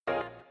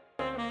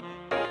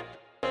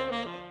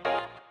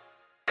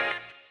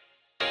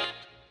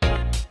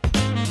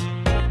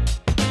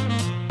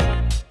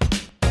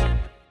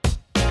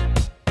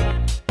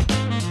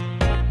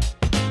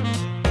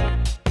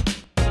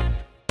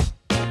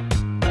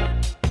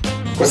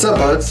What's up,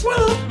 buds?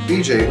 Well,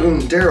 BJ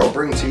and Daryl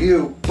bring to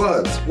you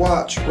Buds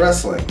Watch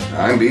Wrestling.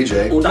 I'm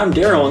BJ. and I'm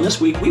Daryl, and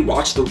this week we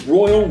watched the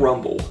Royal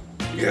Rumble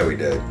Yeah, we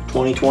did.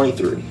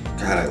 2023.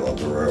 God, I love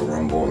the Royal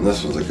Rumble, and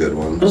this was a good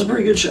one. It was a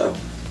pretty good show.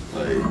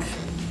 Like,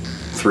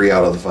 3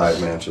 out of the 5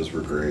 matches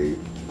were great,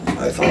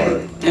 I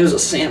thought. It was a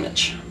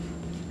sandwich.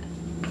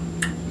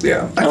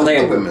 Yeah. I don't think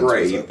thought it the was women's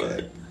great,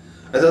 okay.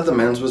 I thought the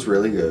men's was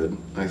really good.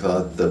 I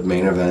thought the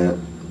main event,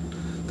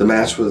 the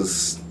match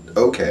was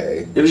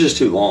okay, It was just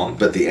too long.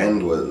 but the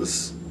end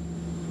was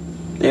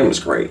It was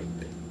great.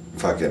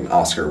 fucking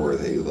Oscar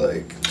worthy.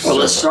 Like, Well,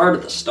 let's start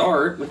at the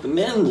start with the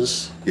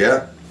men's.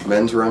 Yeah,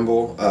 men's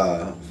Rumble,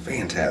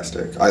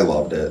 fantastic. I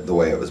loved it, the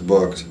way it was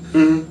booked.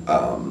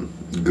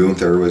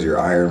 Gunther was your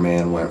Iron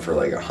Man, went for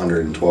like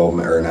 112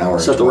 or an hour.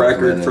 Set and the 12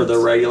 record minutes. for the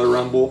regular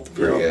Rumble.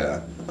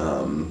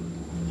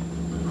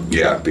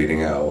 Yeah,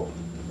 beating out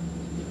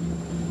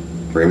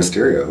Rey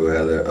Mysterio, who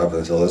had it up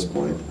until this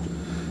point,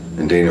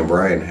 and Daniel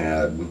Bryan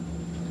had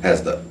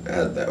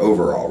the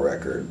overall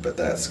record, but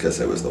that's because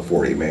it was the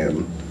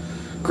 40-man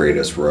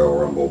greatest Royal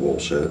Rumble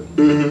bullshit.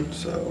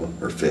 So,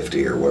 or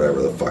 50 or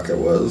whatever the fuck it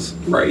was.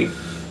 Right.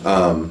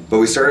 But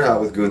we started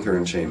out with Gunther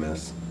and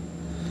Sheamus,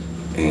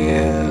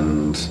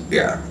 and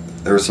yeah,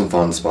 there were some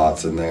fun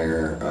spots in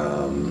there.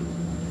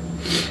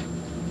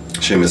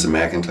 Sheamus and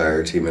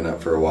McIntyre teaming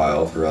up for a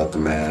while throughout the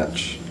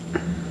match.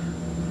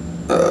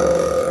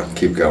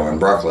 Keep going.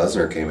 Brock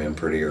Lesnar came in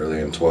pretty early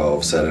in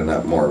 12, setting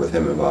up more with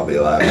him and Bobby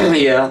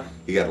Lashley. Yeah.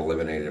 He got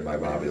eliminated by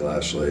Bobby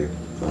Lashley,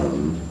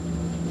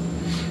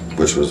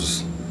 which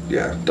was,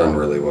 yeah, done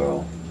really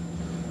well.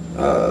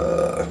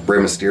 Rey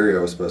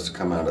Mysterio was supposed to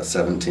come out at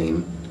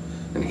 17,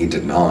 and he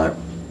did not.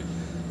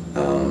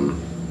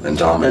 And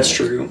Dominic. That's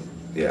true.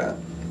 Yeah.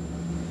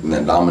 And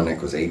then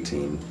Dominic was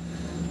 18.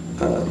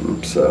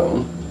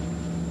 So.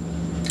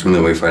 And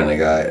then we finally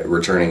got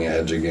returning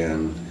Edge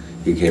again.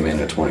 He came in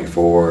at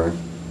 24.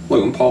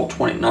 Logan Paul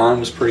 29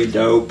 was pretty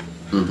dope.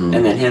 And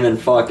then him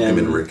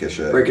and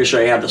Ricochet.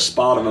 Ricochet had the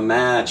spot of a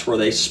match where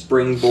they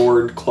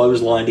springboard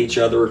clotheslined each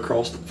other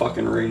across the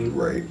fucking ring.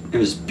 Right. It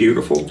was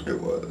beautiful.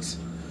 It was.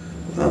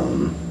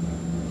 I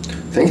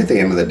think at the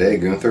end of the day,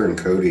 Gunther and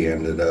Cody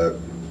ended up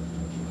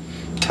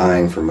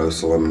tying for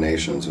most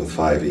eliminations with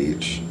 5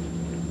 each,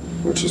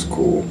 which is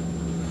cool.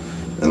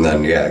 And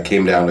then, yeah, it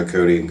came down to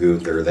Cody and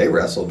Gunther. They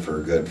wrestled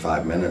for a good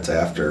 5 minutes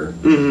after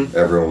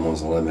everyone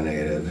was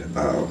eliminated.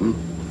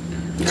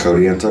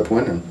 Cody ends up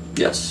winning.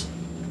 Yes.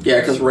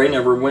 Yeah, because Ray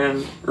never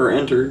went or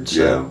entered,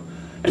 so. Yeah.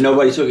 And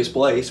nobody took his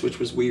place, which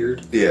was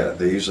weird. Yeah,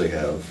 they usually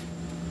have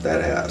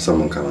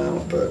someone come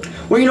out, but...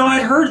 Well, you know,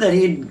 I'd heard that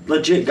he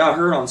legit got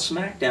hurt on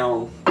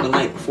SmackDown the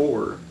night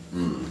before.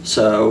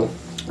 So,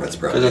 That's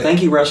probably... because I think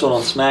he wrestled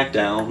on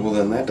SmackDown. Well,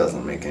 then that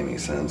doesn't make any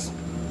sense.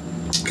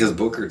 Because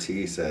Booker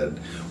T said...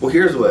 Well,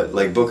 here's what...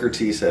 Like, Booker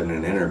T said in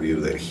an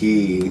interview that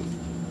he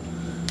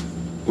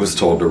was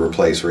told to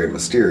replace Rey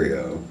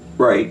Mysterio.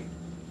 Right.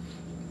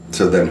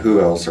 So then who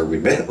else are we...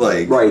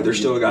 Like... Right, there's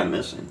still a guy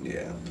missing.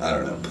 Yeah, I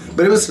don't know.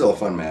 But it was still a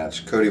fun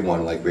match. Cody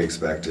won like we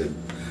expected.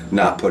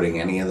 Not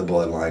putting any of the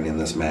bloodline in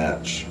this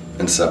match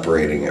and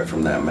separating it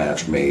from that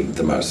match made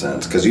the most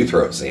sense. Because you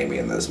throw Sami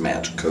in this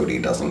match, Cody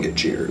doesn't get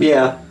cheered.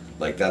 Yeah.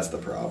 Like, that's the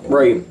problem.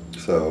 Right.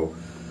 So,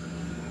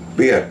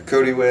 but yeah,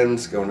 Cody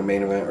wins, going to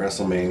main event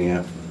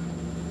WrestleMania,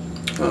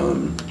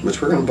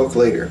 which we're going to book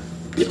later.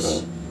 Yes.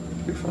 So,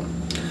 it'll be fun.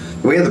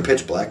 We had the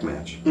Pitch Black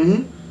match.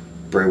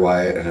 Bray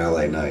Wyatt and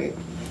LA Knight.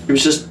 It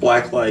was just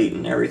black light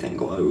and everything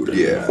glowed. And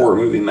Yeah. horror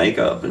movie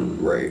makeup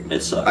and Right.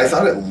 it sucked. I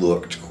thought it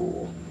looked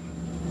cool.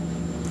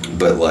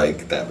 But,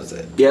 like, that was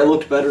it. Yeah, it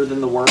looked better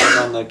than the worms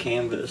on the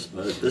canvas,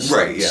 but this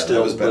Right, yeah, that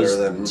still was better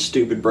than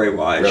stupid Bray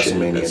Wyatt shit.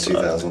 WrestleMania That sucked.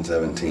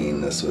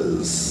 2017, this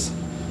was...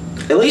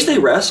 At least they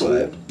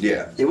wrestled.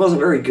 Yeah. It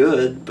wasn't very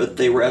good, but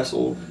they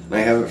wrestled. And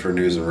I have it for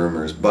news and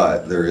rumors,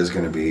 but there is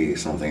going to be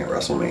something at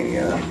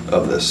WrestleMania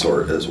of this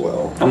sort as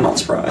well. I'm not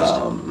surprised.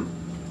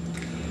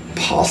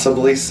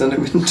 Possibly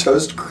Cinnamon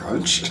Toast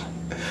Crunch.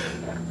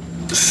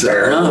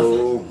 Fair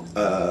enough.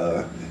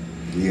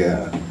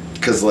 Yeah.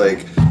 Because,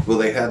 like, well,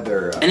 they had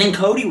their... And then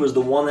Cody was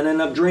the one that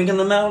ended up drinking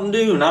the Mountain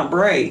Dew, not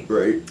Bray.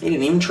 Right. He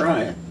didn't even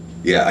try it.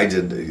 Yeah, I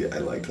did. I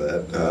liked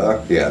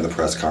that. Yeah, in the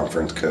press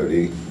conference,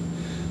 Cody.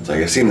 It's like,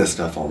 I've seen this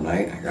stuff all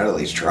night. I gotta at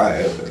least try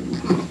it.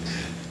 And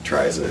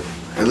tries it.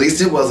 At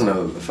least it wasn't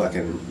a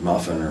fucking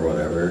muffin or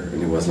whatever.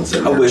 And he wasn't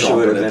sitting I there wish it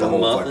would chomping have at been the a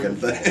whole muffin.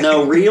 fucking thing.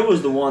 No, Rhea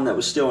was the one that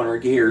was still in her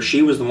gear.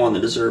 She was the one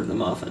that deserved the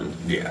muffin.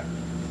 Yeah.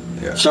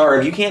 Yeah. Sorry,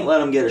 if you can't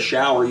let him get a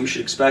shower, you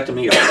should expect him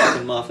to eat a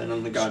fucking muffin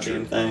on the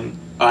goddamn thing.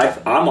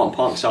 I'm on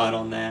Punk's side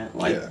on that.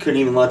 Like, Yeah. couldn't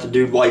even let the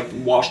dude, like,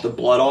 wash the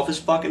blood off his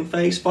fucking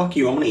face. Fuck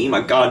you, I'm gonna eat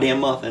my goddamn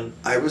muffin.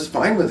 I was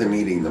fine with him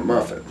eating the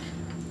muffin.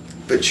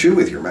 But chew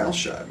with your mouth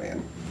shut,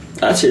 man.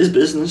 That's his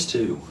business,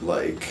 too.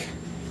 Like,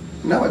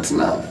 no, it's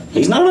not.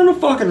 He's not in a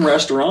fucking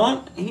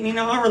restaurant. He can eat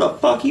however the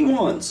fuck he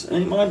wants. It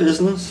ain't my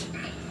business.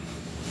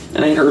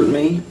 It ain't hurting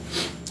me.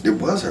 It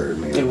was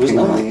hurting me. It was Pain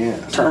in not. the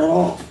ass. Turn it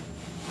off.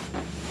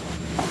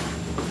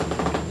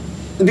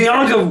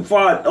 Bianca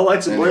fought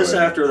Alexa Bliss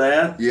Anyway. after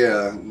that.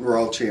 Yeah,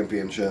 World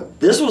Championship.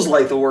 This was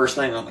like the worst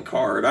thing on the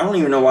card. I don't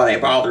even know why they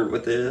bothered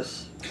with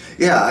this.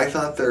 Yeah, I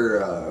thought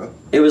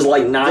It was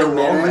like The 9 Raw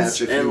minutes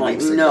match a few and like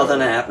weeks ago. nothing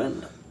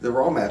happened. the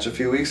Raw match a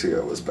few weeks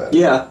ago was better.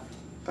 Yeah.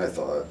 I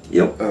thought.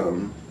 Yep.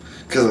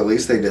 Because at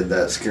least they did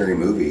that scary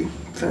movie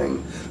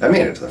thing. I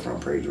made it to the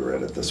front page of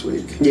Reddit this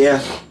week, Yeah.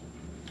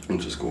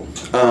 which is cool.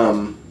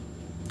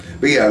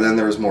 But yeah, then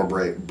there was more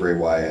Bray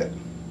Wyatt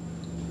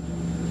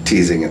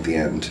teasing at the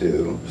end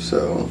too.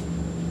 So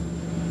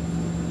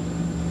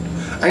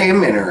I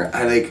am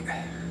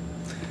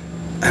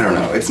I don't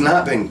know. It's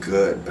not been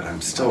good, but I'm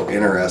still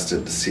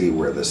interested to see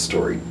where this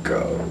story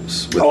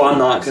goes. with Oh, I'm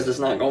not, this. because it's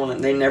not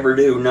going. They never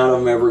do. None of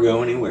them ever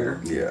go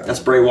anywhere. Yeah. That's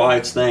Bray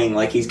Wyatt's thing.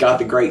 Like, he's got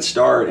the great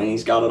start and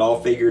he's got it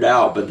all figured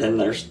out, but then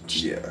there's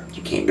just, Yeah.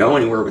 you can't go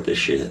anywhere with this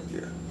shit.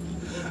 Yeah.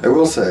 I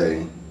will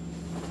say,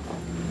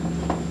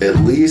 at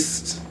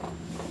least,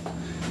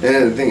 and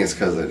I think it's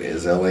because it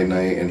is LA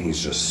Knight and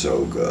he's just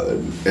so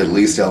good. At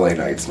least LA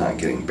Knight's not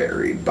getting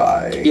buried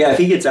by. Yeah, if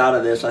he gets out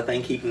of this, I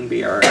think he can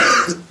be all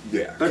right.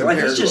 Yeah. But like,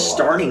 compared he's to just a lot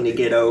starting of to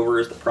get over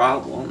is the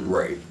problem.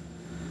 Right.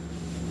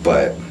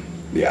 But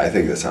yeah, I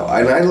think that's how.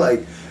 And I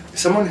like.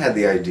 Someone had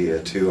the idea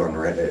too on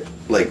Reddit,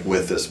 like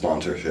with the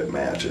sponsorship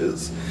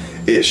matches,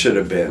 it should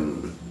have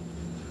been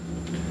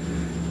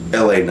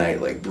LA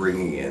Knight like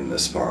bringing in the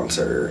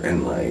sponsor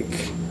and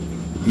like,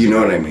 you know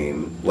what I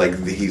mean?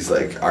 Like he's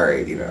like, all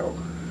right, you know,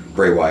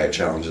 Bray Wyatt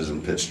challenges in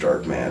pitch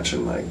dark match,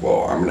 and like,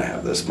 well, I'm gonna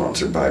have this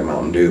sponsored by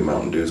Mountain Dew.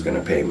 Mountain Dew's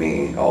gonna pay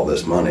me all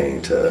this money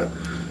to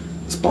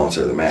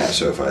sponsor the match.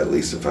 So if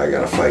I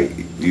gotta fight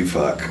you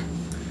fuck,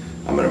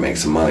 I'm gonna make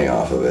some money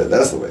off of it.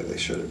 That's the way they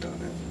should have done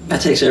it.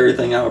 That takes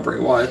everything out of Bray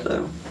Wyatt,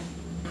 though.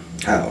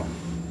 How?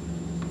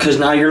 Because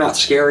now you're not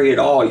scary at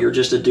all. You're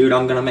just a dude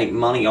I'm going to make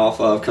money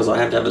off of because I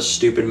have to have a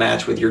stupid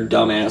match with your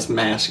dumbass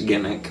mask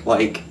gimmick.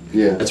 Like,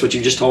 Yeah. that's what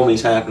you just told me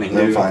is happening,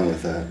 I'm dude. fine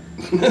with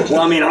that.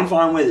 Well, I mean, I'm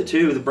fine with it,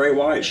 too. The Bray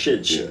Wyatt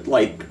shit, Yeah.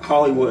 like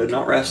Hollywood,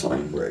 not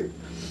wrestling. Right.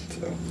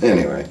 So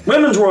anyway,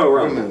 Women's Royal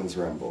Rumble. Women's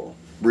Rumble.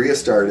 Rhea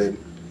started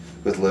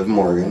with Liv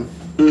Morgan,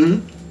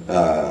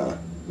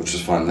 which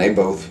was fun. They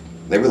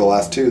were the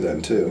last two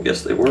then too.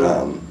 Yes, they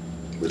were.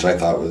 Which I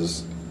thought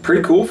was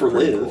Pretty cool for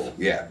pretty Liv. cool.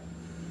 Yeah.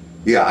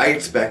 Yeah, I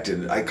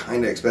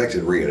kind of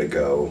expected Rhea to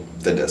go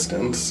the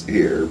distance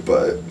here,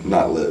 but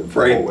not Liv the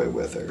Right. whole way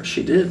with her.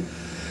 She did.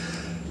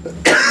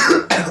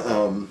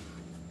 I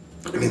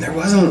mean, there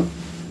wasn't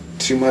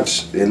too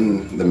much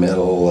in the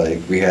middle. Like,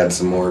 we had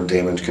some more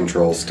damage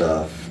control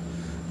stuff.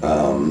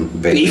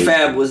 Bailey-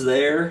 B-Fab was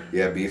there.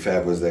 Yeah,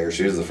 B-Fab was there.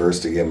 She was the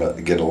first to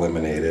get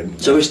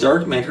eliminated. Zoe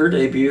Stark made her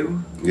debut.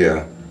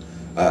 Yeah.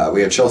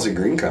 We had Chelsea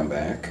Green come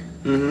back.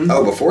 Mm-hmm.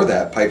 Oh, before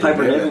that, Piper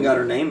Niven got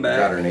her name back.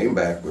 Got her name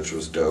back, which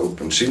was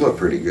dope. And she looked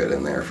pretty good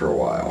in there for a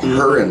while. Mm-hmm.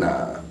 Her and,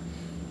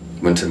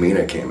 when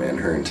Tamina came in,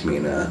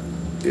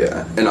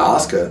 yeah. And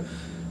Asuka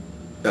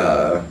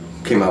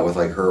came out with,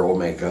 like, her old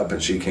makeup,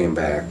 and she came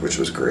back, which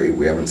was great.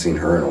 We haven't seen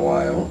her in a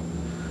while.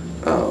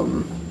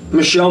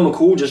 Michelle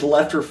McCool just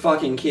left her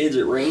fucking kids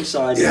at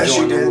ringside Yeah,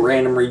 she did.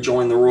 randomly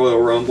joined the Royal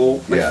Rumble.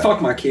 Like, Yeah.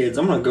 fuck my kids,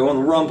 I'm gonna go in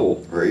the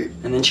Rumble. Right.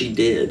 And then she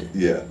did.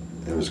 Yeah.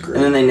 It was great.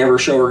 And then they never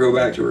show her go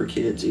back to her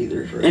kids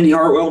either. Right. Indy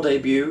Hartwell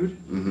debuted.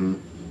 Mm-hmm.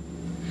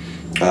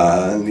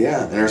 And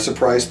her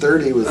surprise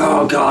 30 was...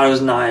 Oh god, it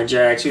was Nia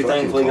Jax, who Fucking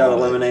thankfully got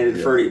called it. eliminated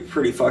Yeah.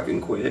 pretty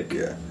fucking quick.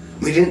 Yeah.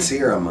 We didn't see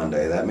her on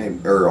Monday.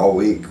 Or all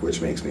week, which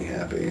makes me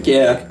happy.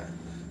 Yeah.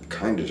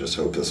 Kind of just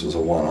hope this was a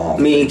one-off.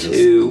 Me They just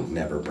too.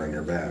 Never bring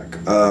her back.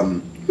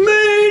 Main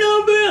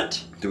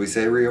event! Did we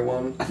say Rhea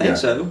won? I think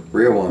so.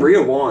 Rhea won.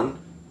 Rhea won.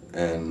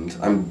 And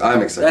I'm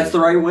excited. That's the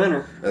right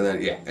winner. And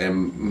then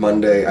and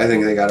Monday, I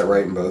think they got it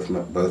right in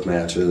both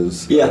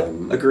matches. Yeah,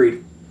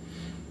 agreed.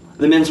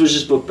 The men's was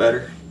just booked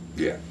better.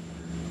 Yeah.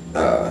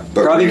 But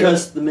Probably Rhea-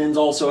 because the men's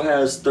also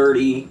has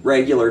 30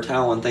 regular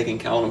talent they can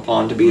count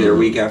upon to be there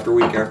week after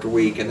week after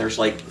week, and there's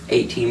like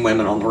 18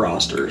 women on the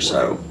roster,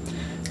 so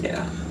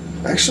yeah.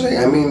 Actually,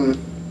 I mean,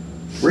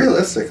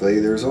 realistically,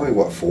 there's only,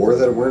 4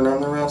 that weren't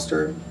on the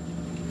roster?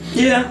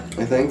 Yeah.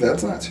 I think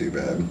that's not too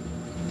bad.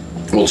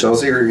 Well,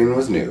 Chelsea Green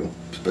was new,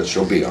 but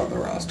she'll be on the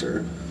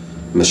roster.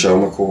 Michelle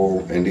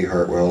McCool, Indy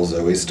Hartwell,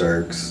 Zoe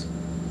Starks.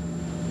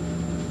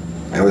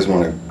 I always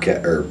want to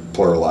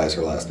pluralize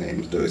her last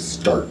name. Zoe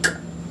Stark.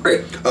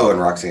 Great. Oh, and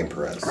Roxanne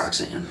Perez.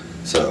 Roxanne.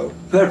 So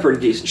Who had a pretty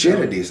decent she had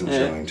a showing. decent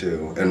Yeah. showing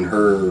too, and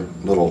her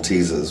little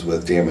teases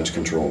with damage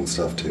control and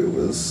stuff too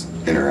was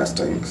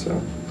interesting. So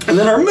And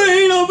then our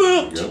main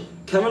event, Yep.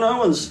 Kevin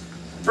Owens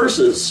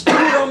versus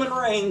Roman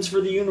Reigns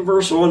for the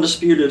Universal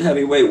Undisputed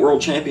Heavyweight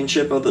World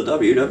Championship of the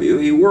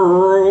WWE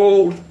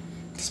World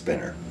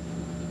spinner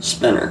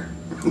Spinner.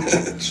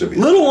 should be.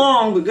 Little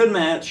long, but good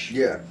match.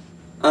 Yeah,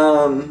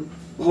 The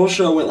whole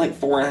show went like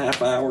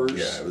 4.5 hours.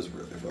 yeah, it was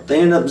really fucking. They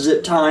ended up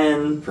zip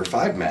tying. For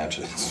 5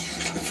 matches,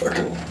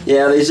 fucking.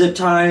 Yeah, they zip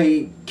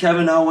tie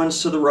Kevin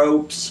Owens to the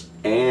ropes.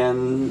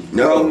 and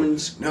No,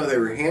 Roman's. no, they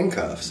were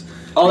handcuffs.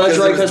 Oh, that's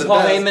right, it was because the Paul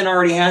best. Heyman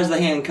already has the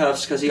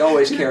handcuffs because he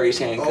always carries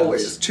handcuffs.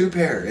 Always 2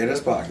 pair in his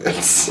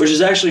pockets. Which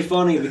is actually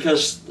funny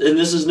because, and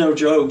this is no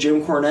joke,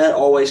 Jim Cornette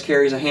always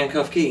carries a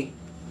handcuff key.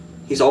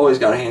 He's always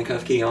got a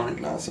handcuff key on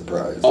him. Not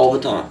surprised. All the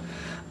time.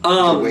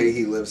 The way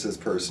he lives his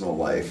personal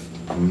life,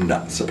 I'm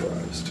not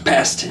surprised.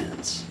 Past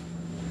tense.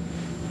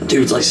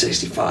 Dude's like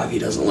 65. He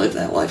doesn't live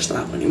that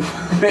lifestyle anymore,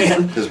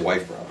 man. His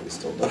wife probably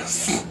still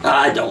does.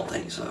 I don't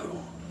think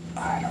so.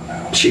 I don't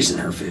know. She's in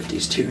her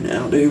 50s too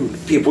now, dude.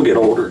 People get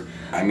older.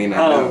 I mean, I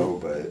know,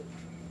 but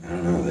I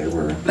don't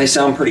know. They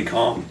sound pretty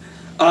calm.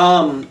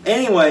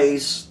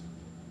 Anyways,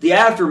 the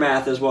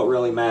aftermath is what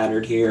really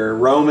mattered here.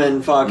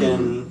 Roman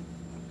fucking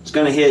is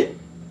going to hit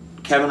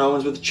Kevin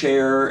Owens with a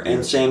chair,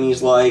 and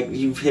Sammy's like,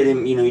 you've hit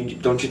him,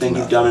 don't you think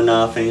you've done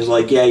enough? And he's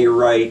like, yeah, you're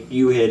right,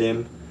 you hit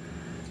him.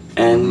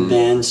 And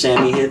then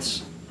Sammy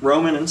hits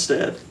Roman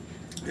instead.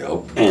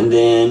 Yep. And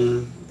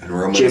then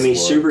And Jimmy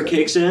super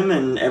kicks him,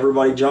 and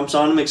everybody jumps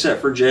on him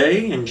except for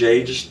Jay, and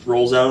Jay just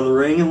rolls out of the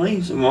ring and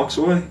leaves and walks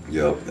away.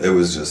 Yep. It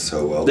was just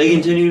so well They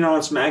done. continued on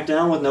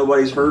SmackDown with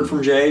nobody's heard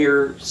from Jay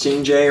or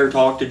seen Jay or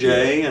talked to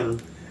Jay,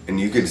 and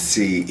you just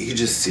see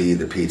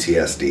the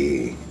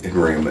PTSD in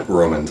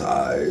Roman's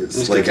eyes.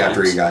 It's Like, good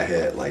after he times. got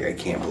hit, like, I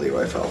can't believe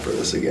I fell for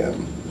this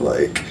again.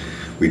 Like,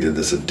 we did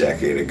this a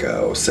decade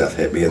ago. Seth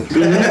hit me in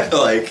the head.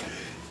 Like,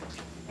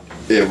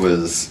 it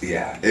was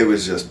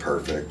just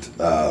perfect.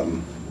 yeah,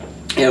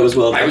 it was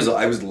well done.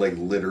 I was like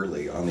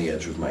literally on the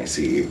edge of my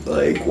seat,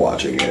 like,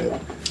 watching it.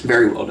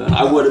 Very well done.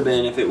 I would have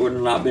been if it would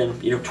have not been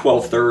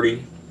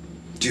 12:30.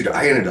 Dude,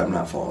 I ended up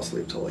not falling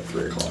asleep till like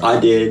 3 o'clock. I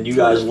did. You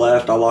guys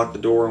left. I locked the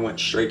door and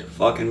went straight to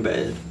fucking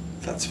bed.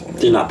 That's funny.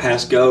 Did not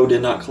pass go.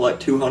 Did not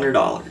collect $200.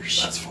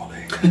 That's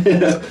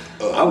funny.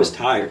 I was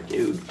tired,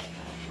 dude.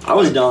 I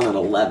was done at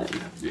 11.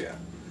 Yeah.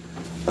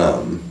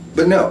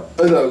 But no,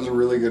 I thought it was a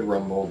really good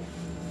Rumble.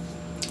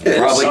 Yeah,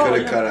 Probably solid, could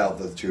have yeah. cut out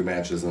the 2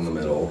 matches in the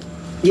middle,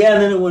 Yeah,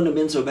 and then it wouldn't have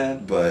been so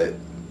bad. but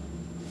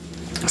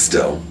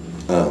still.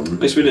 At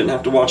least we didn't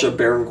have to watch a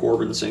Baron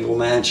Corbin single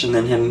match and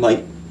then him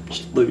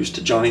just lose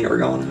to Johnny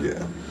Gargano.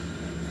 Yeah.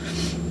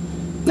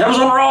 That was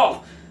on Raw.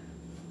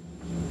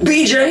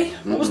 BJ,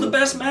 what was the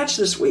best match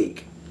this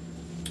week?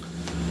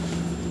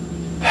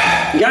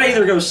 You gotta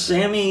either go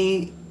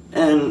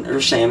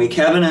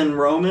Kevin and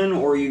Roman,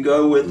 or you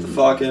go with the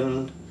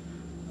fucking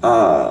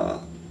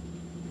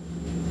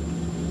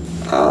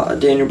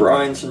Daniel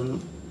Bryan's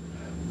and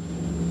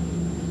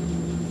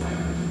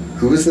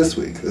Who was this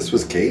week? This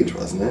was Cage,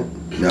 wasn't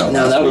it? No,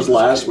 that was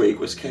last Cage. week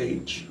was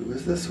Cage. Who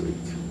was this week?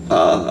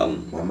 Thatcher.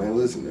 Why am I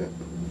losing it?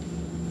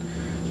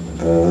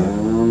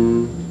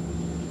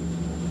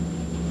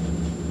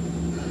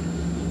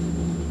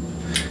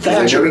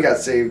 I know he got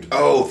saved.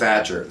 Oh,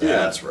 Thatcher. Yeah.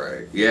 That's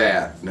right.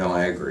 Yeah. No,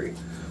 I agree.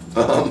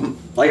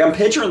 Like, I'm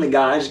picturing the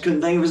guy, I just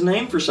couldn't think of his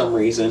name for some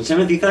reason.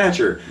 Timothy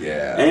Thatcher.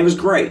 Yeah. And it was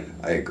great.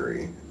 I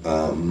agree.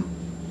 I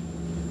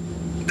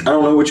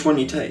don't know which one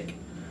you take.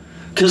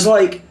 Because,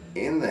 like...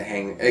 In the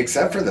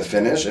except for the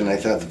finish, and I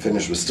thought the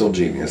finish was still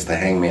genius, the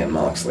Hangman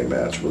Moxley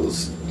match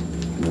was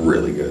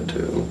really good,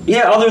 too.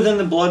 Yeah, other than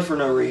the blood for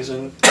no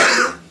reason.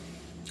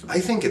 I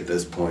think at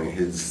this point,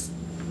 his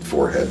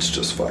forehead's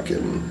just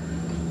fucking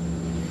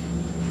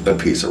a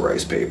piece of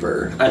rice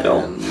paper. I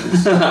don't.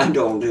 And- I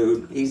don't,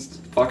 dude. He's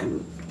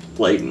fucking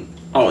blatant.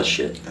 All this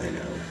shit. I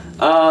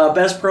know.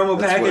 Best promo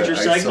That's package what or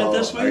I segment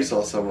this I week?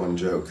 saw someone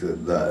joke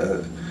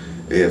that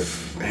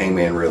if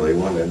Hangman really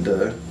wanted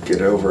to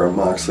get over on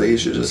Moxley, he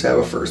should just have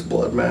a first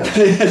blood match.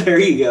 There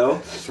you go.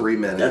 3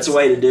 minutes. That's the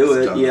way to do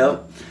It's it. done.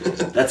 Yep.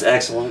 That's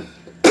excellent.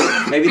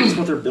 Maybe that's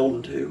what they're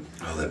building to.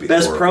 Oh, that'd be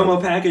Best horrible.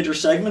 promo package or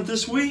segment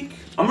this week?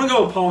 I'm going to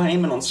go with Paul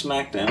Heyman on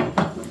SmackDown.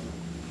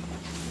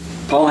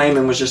 Paul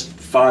Heyman was just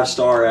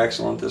 5-star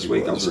excellent this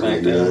week on was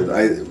really SmackDown. good.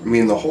 I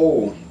mean, the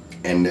whole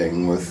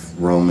ending with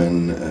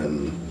Roman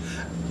and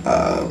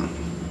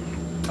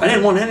I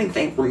didn't want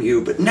anything from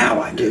you, but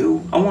now I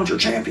do. I want your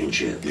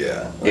championship.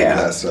 yeah, Yeah.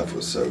 that stuff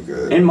was so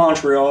good. In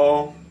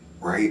Montreal,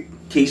 Right?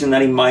 teasing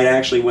that he might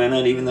actually win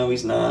it, even though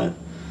he's not.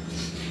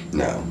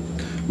 No,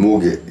 we'll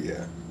get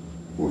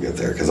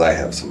there because I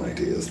have some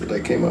ideas that I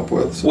came up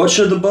with. So. What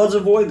should the Buds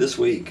avoid this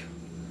week?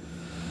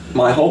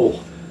 My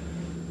hole.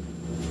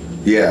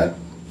 Yeah,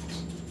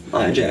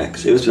 Nia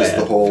Jax. It was just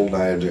bad. the whole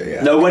Nia Jax.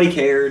 Yeah. Nobody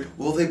cared.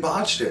 Well, they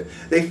botched it.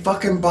 They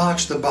fucking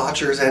botched the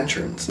botcher's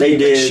entrance. They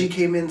did. She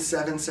came in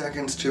 7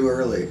 seconds too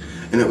early,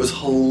 and it was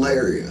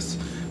hilarious.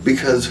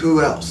 Because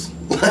who else?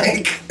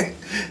 Like,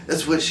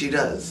 that's what she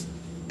does.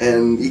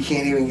 And you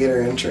can't even get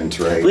her entrance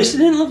right. At least it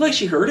didn't look like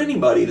she hurt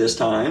anybody this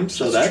time,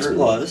 so that's true.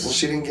 plus. Well,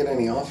 she didn't get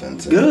any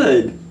offense.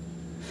 Good.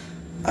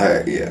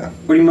 Yeah.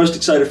 What are you most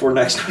excited for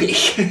next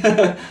week?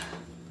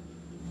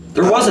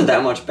 There wasn't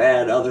that much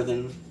bad other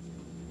than,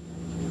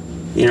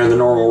 the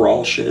normal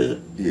Raw shit.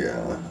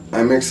 Yeah.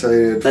 I'm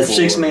excited That for...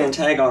 6-man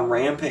tag on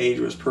Rampage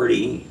was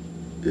pretty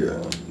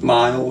Yeah.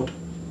 mild.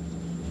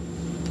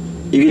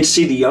 You get to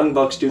see the Young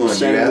Bucks do the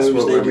same you asked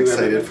moves what they I'm do every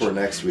excited match. for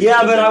next week.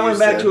 Yeah, but then I you went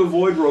back said- to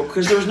Avoid World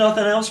because there was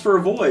nothing else for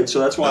Avoid, so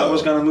that's why I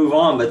was going to move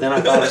on. But then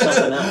I thought of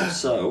something else,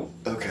 so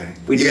Okay.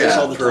 we do this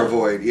all the for time.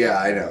 Avoid. Yeah,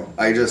 I know.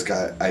 I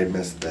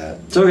missed that.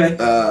 It's okay.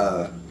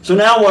 So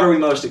now, what are we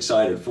most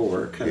excited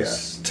for? Yeah.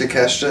 'Cause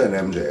Takeshita and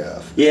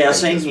MJF. yeah, Like,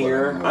 same is what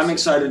here. most I'm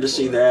excited to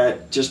see for.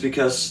 that just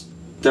because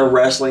their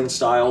wrestling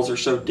styles are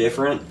so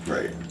different,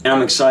 Right. and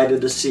I'm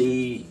excited to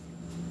see.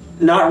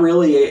 Not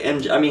really,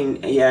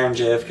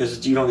 MJF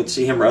because you don't get to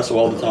see him wrestle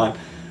all the time,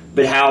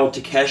 but how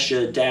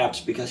Takeshita adapts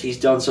because he's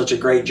done such a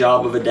great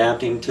job of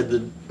adapting to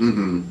the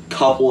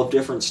couple of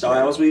different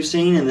styles we've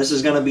seen, and this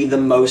is going to be the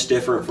most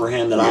different for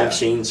him that Yeah. I've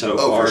seen so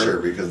Oh, far. for sure,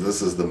 because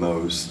this is the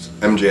most.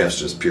 MJF's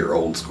just pure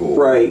old school.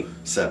 Right.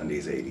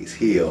 70s, 80s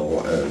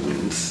heel,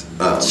 and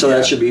So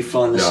that should be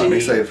fun to No, see. I'm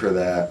excited for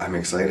that. I'm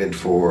excited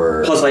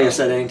for. Plus, like I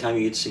said, anytime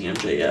you get to see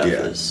MJF,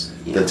 Yeah. is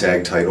the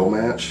tag title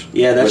match.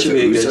 yeah, that with should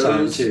the be a good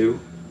time Usos. too.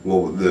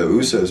 Well, the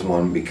Usos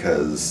won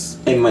because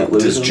They might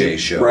lose does him, Jay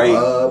show right?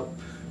 up?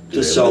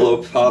 Just solo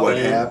pop What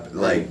in. happened?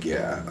 Like,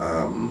 yeah,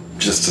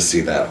 just to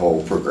see that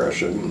whole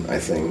progression, I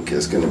think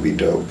is going to be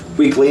dope.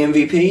 Weekly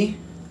MVP.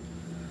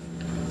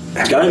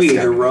 It's got to be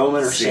either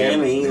Roman or Sam-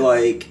 Sammy. yeah.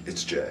 Like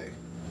It's Jay.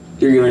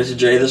 you're giving it to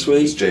Jay this It's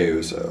week. Jay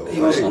Uso.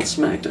 He wasn't on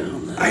Like,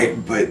 SmackDown. Though.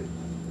 But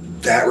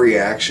that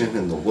reaction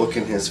and the look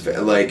in his face,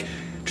 like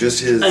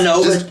just his, I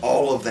know, just but-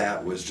 all of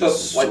that was But,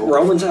 just like so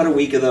Roman's had a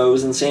week of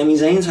those, and Sami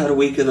Zayn's had a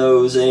week of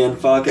those, and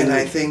fucking And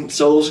I think-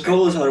 Solo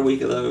Sikoa's had a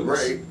week of those.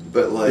 right.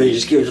 But And like, you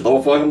just give it to the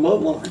whole fucking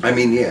bloodline. I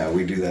mean, yeah,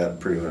 we do that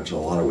pretty much a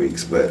lot of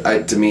weeks.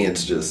 But to me,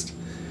 it's just,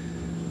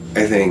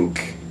 I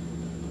think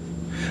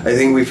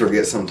we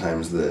forget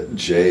sometimes that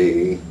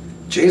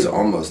Jay's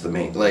almost the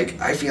main. Like,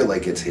 I feel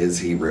like it's his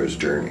hero's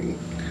journey.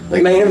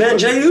 Like Main event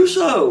Jey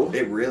Uso.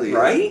 It really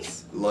Right?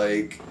 is.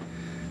 Like,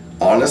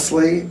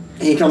 honestly,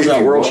 He comes if out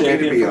you world want me to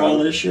champion be from all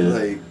hon- this shit.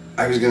 Like,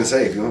 I was gonna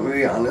say, if you want me to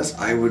be honest,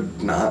 I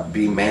would not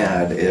be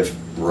mad if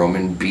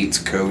Roman beats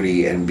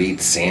Cody and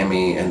beats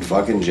Sammy and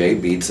fucking Jay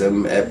beats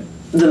him at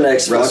The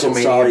next fucking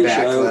WrestleMania, Saudi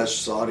Backlash, show.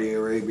 Saudi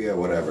Arabia,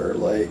 whatever.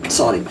 Like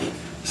Saudi Mania.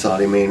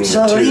 Saudi Mania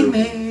Saudi 2.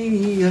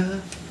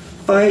 Mania.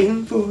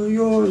 Fighting for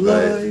your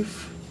Right.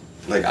 life.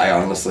 Like, I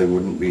honestly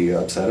wouldn't be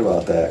upset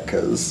about that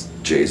because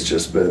Jay's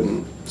just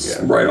been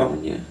Right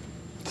on, yeah.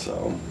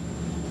 So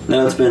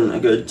No, it's been a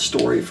good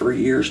story for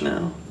years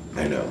now.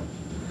 I know.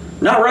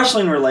 Not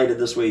wrestling related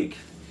this week.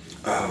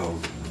 Oh,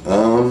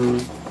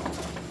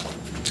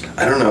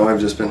 I don't know. I've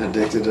just been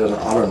addicted to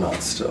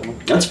Autonauts still.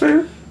 That's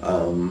fair.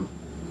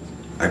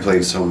 I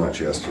played so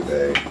much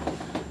yesterday,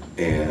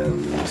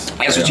 and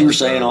That's what you were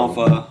saying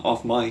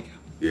off mic.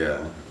 Yeah,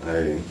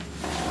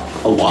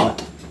 A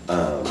lot.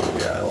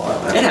 yeah, a lot.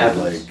 I It played,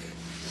 happens. like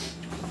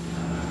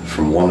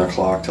from 1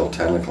 o'clock till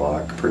 10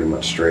 o'clock, pretty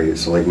much straight.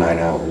 So like 9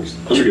 hours.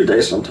 Those are good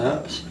days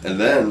sometimes. And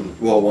then,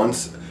 well,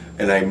 once,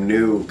 and I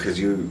knew because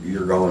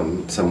you're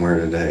going somewhere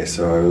today,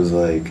 so I was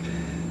like,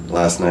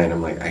 last night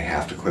I'm like, I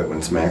have to quit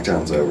when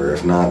SmackDown's over.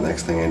 If not,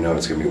 next thing I know,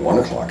 it's gonna be 1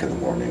 o'clock in the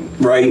morning.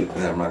 Right.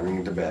 And then I'm not gonna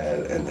get to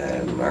bed, and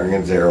then I'm not gonna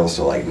get Daryl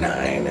till like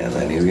 9, and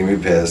then he's gonna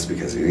be pissed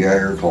because he got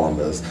here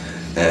Columbus.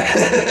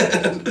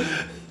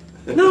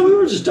 And No, we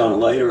would have just done it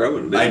later. I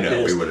wouldn't have been I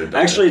know, pissed. we would have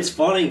done Actually, it. it's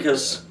funny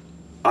because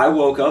I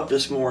woke up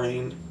this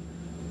morning.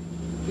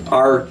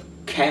 Our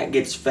cat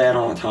gets fed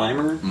on a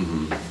timer,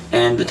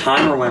 and the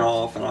timer went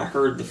off, and I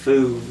heard the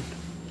food.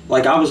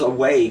 Like, I was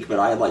awake, but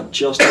I had, like,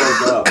 just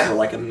woke up for,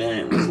 like, a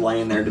minute and was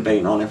laying there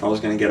debating on if I was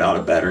going to get out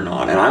of bed or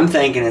not. And I'm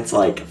thinking it's,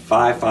 like,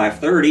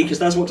 5:30, because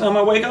that's what time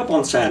I wake up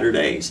on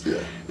Saturdays. Yeah.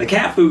 The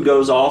cat food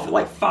goes off at,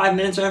 like, 5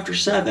 minutes after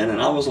 7,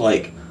 and I was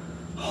like,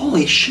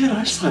 holy shit,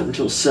 I slept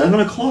until 7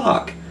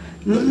 o'clock.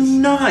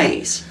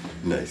 Nice.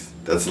 nice.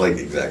 That's like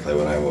exactly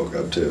when I woke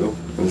up too.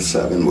 It was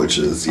 7, which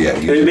is It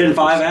had been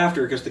 5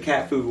 after because the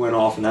cat food went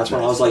off, and that's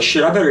when I was like,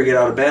 shit, I better get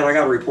out of bed. I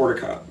got to record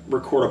a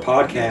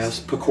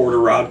podcast, record a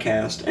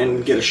rodcast,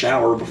 and get a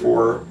shower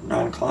before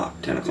 9 o'clock,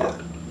 10 o'clock.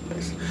 Yeah.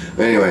 Nice.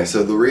 Anyway,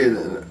 so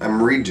I'm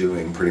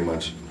redoing pretty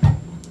much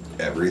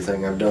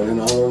everything I've done in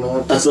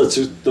Autonauts. That's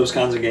those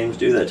kinds of games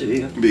do that to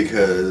you.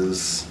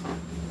 Because,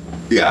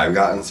 yeah, I've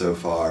gotten so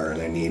far and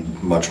I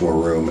need much more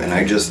room. And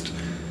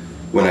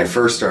when I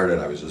first started,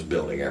 I was just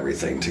building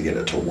everything to get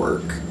it to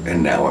work.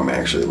 And now I'm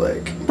actually,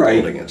 like,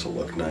 Right. building it to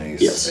look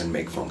nice Yes. and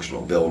make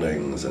functional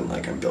buildings. And,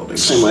 like, I'm building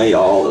Same way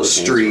all those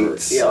games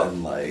streets work. Yep.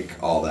 and, like,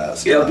 all that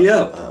stuff.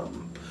 Yep.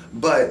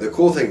 But the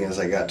cool thing is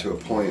I got to a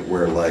point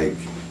where, like,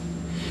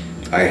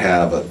 I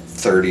have a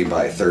 30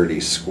 by 30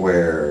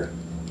 square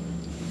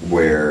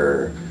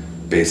where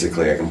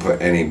basically I can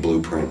put any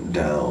blueprint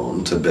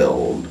down to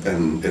build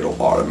and it'll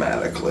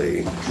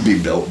automatically be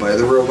built by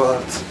the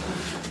robots.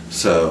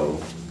 So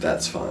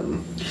that's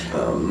fun.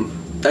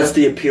 That's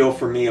the appeal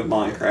for me of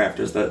Minecraft,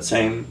 is that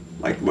same,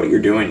 like what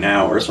you're doing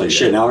now, where it's like,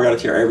 shit, now I got to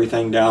tear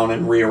everything down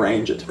and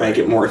rearrange it to make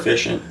it more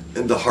efficient.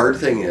 And the hard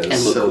thing And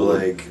is, look so cool.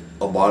 like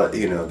a lot of,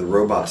 the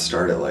robots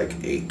start at like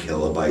 8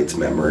 kilobytes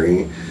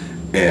memory.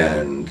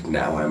 And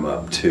now I'm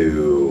up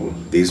to,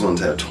 these ones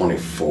have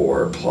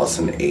 24 plus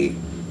an 8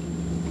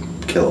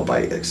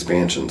 kilobyte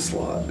expansion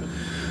slot.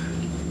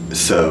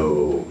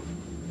 So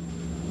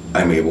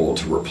I'm able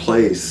to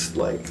replace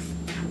like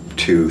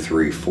 2,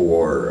 3,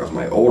 4 of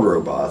my old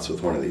robots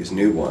with one of these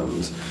new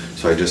ones.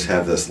 So I just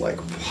have this like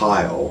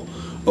pile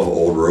of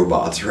old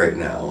robots right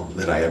now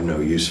that I have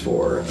no use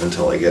for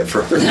until I get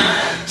further.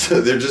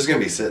 So they're just gonna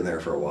be sitting there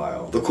for a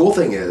while. The cool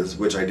thing is,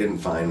 which I didn't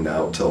find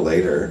out till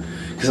later,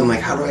 because I'm like,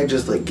 how do I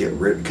just like get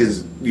rid?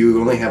 Because you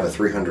only have a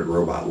 300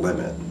 robot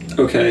limit.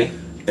 Okay.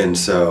 And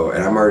so,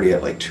 and I'm already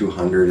at like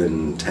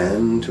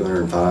 210,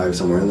 205,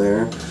 somewhere in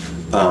there.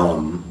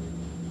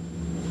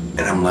 And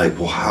I'm like,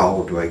 well,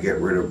 how do I get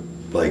rid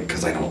of, like,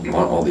 because I don't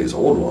want all these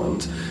old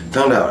ones.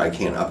 Found out I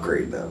can't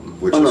upgrade them,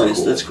 which is nice.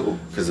 cool. That's cool.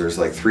 Because there's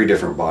like 3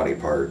 different body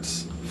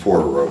parts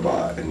for a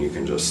robot, and you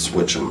can just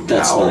switch them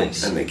That's out,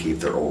 nice. and they keep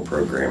their old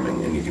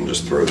programming, and you can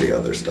just throw the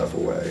other stuff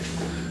away.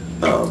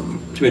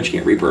 Too bad you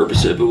can't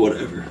repurpose it, but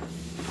whatever.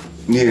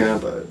 Yeah,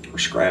 but Or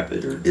scrap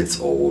it, or... it's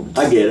old.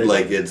 I get it.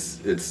 Like,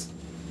 it's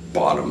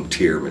bottom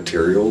tier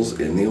materials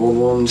in the old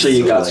ones. So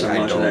you got like, so I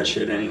much of don't- that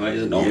shit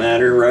anyways, it don't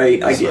matter,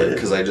 right? I get it.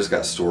 Because I just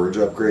got storage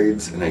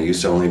upgrades, and I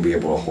used to only be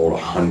able to hold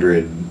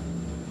 100,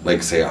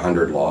 like say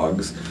 100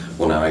 logs.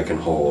 Well, now I can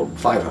hold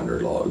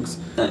 500 logs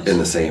Nice. in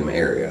the same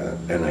area,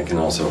 and I can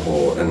also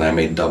hold, and I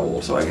made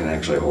double, so I can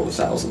actually hold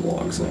 1,000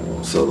 logs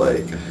now. So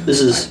like,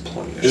 This I is have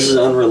plenty of this is shit.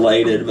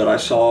 unrelated, but I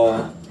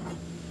saw,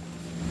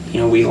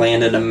 we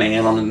landed a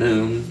man on the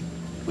moon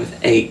with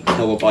 8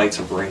 kilobytes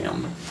of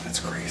RAM. That's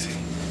crazy.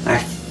 I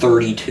have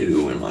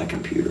 32 in my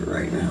computer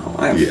right now.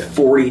 I have Yeah.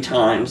 40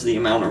 times the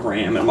amount of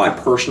RAM in my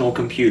personal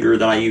computer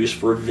that I use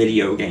for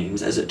video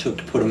games as it took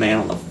to put a man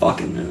on the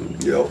fucking moon.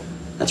 Yep.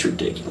 That's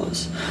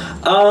ridiculous.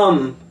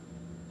 I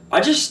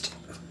finished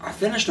I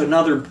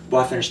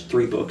finished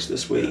 3 books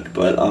this week,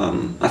 but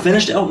I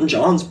finished Elton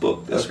John's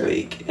book this Okay.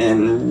 week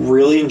and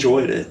really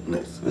enjoyed it.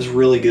 Nice. It was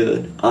really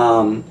good.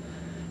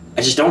 I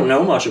just don't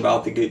know much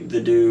about the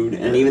dude,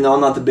 and even though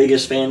I'm not the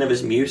biggest fan of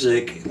his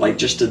music, like,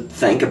 just to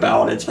think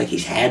about it, it's like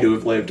he's had to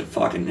have lived a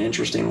fucking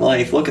interesting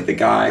life. Look at the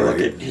guy, look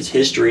Right. at his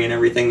history and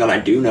everything that I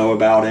do know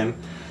about him.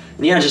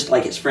 And yeah, just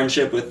like his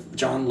friendship with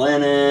John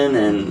Lennon,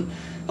 and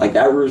like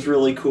that was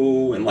really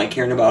cool, and like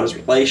hearing about his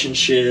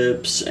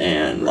relationships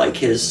and like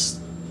his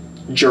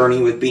journey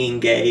with being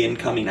gay and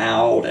coming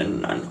out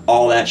and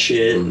all that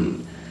shit. Mm-hmm.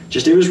 And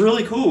just, it was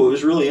really cool. It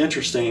was really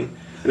interesting.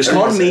 It was Like I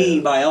called said- Me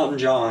by Elton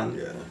John.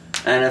 Yeah.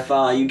 And if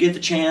you get the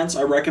chance,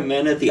 I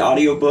recommend it. The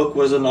audiobook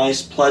was a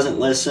nice, pleasant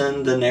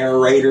listen. The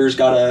narrator's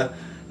got a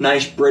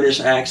nice British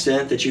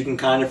accent that you can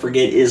kind of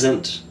forget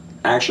isn't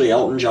actually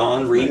Elton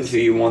John reading Nice. to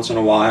you once in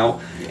a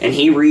while. And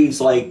he reads,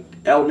 like,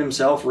 Elton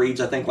himself reads,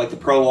 I think, like the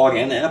prologue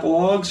and the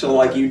epilogue. So,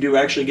 like, Okay. you do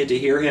actually get to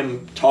hear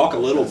him talk a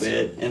little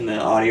bit in the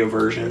audio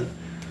version.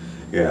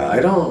 Yeah, I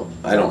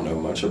don't know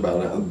much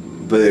about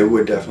it, but it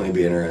would definitely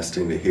be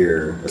interesting to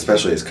hear,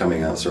 especially his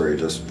coming out story,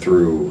 just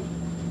through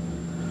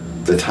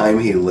the time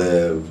he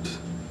lived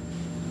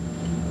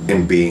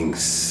and being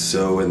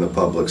so in the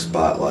public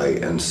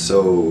spotlight and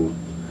so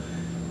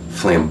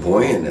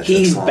flamboyant at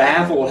He's the time.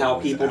 baffled how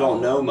people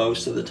don't know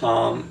most of the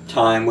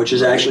time, which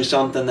is Right. actually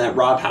something that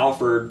Rob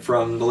Halford,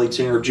 from the lead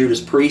singer of Judas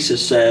Priest,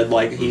 has said.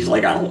 Like, he's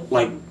like,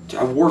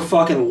 I wore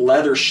fucking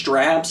leather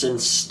straps and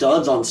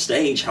studs on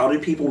stage. How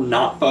did people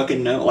not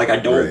fucking know? Like, I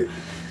don't. Right.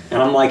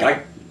 And I'm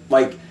like,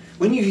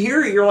 when you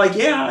hear it, you're like,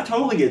 yeah, I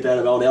totally get that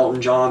about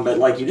Elton John, but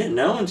like, you didn't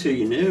know until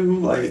you knew.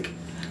 Like,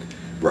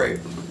 Right.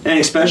 and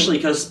especially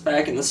because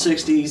back in the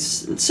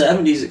 60s and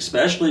 70s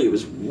especially, it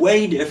was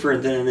way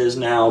different than it is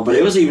now. But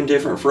it was even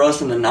different for us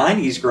in the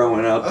 90s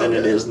growing up than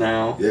it yeah. is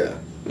now. Yeah.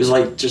 It was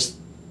like, just,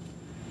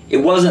 it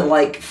wasn't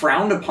like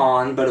frowned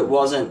upon, but it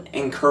wasn't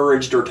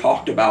encouraged or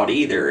talked about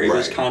either. It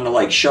was Right. kind of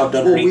like shoved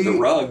underneath we- the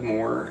rug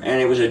more.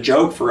 And it was a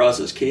joke for us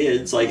as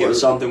kids. Like, it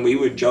was Well- something we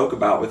would joke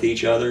about with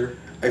each other.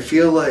 I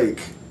feel like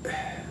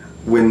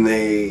when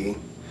they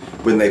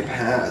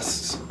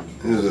passed,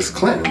 it was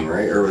Clinton,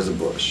 right? Or was it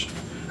Bush?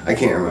 I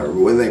can't remember.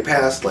 But when they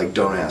passed, like,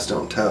 Don't Ask,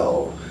 Don't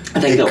Tell. I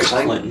think it that was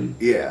kind- Clinton.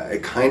 Yeah,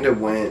 it kind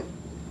of went.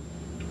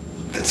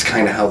 That's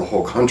kind of how the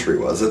whole country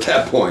was at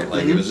that point.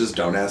 Like, it was just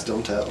Don't Ask,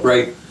 Don't Tell.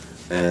 Right.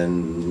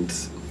 And,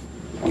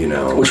 you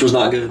know. Which was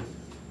not good.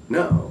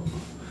 No.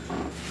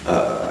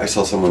 I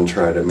saw someone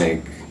try to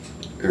make.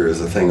 There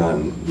was a thing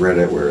on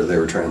Reddit where they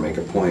were trying to make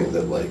a point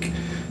that, like,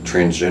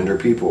 transgender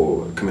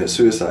people commit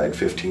suicide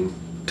 15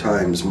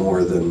 times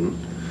more than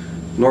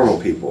normal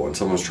people, and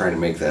someone's trying to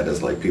make that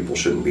as like people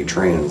shouldn't be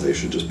trans, they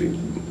should just be,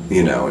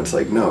 it's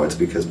like, no, it's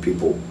because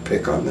people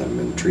pick on them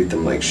and treat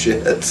them like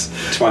shit. That's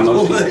why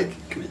most people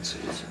Like, commit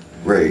suicide.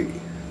 right,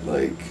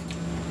 like,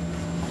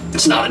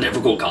 It's not a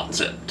difficult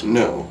concept.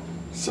 no.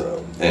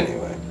 So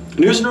anyway,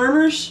 News and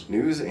rumors?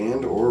 news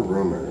and or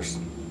rumors.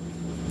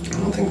 I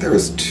don't think there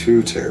was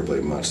too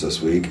terribly much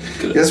this week.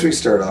 Good. I guess we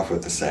start off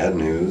with the sad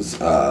news.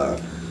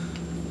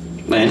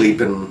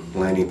 Leapin'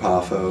 Lanny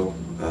Poffo,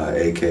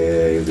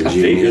 aka the I Genius.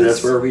 figured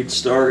that's where we'd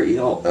start,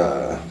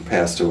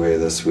 Passed away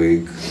this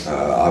week.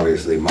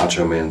 Obviously,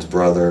 Macho Man's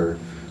brother.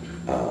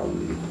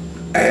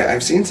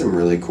 I've seen some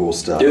really cool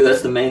stuff. Dude,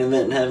 that's the main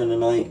event in heaven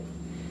tonight.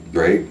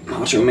 Right?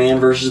 Macho Man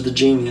versus the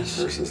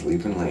Genius. Versus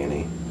Leaping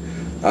Lanny.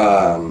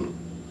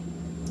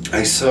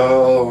 I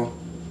saw...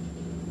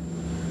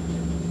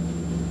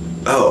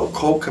 Oh,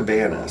 Colt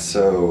Cabana.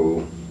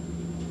 So...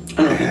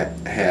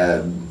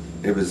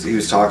 He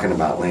was talking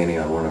about Lanny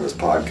on one of his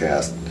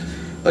podcasts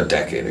a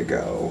decade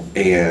ago,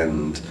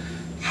 and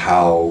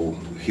how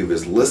he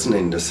was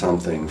listening to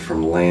something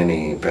from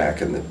Lanny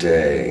back in the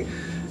day,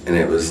 and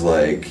it was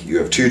like, you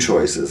have two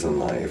choices in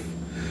life.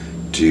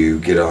 Do you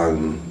get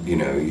on,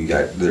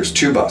 there's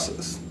two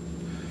buses.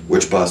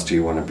 Which bus do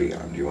you want to be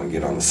on? Do you want to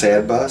get on the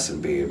sad bus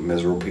and be a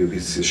miserable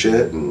piece of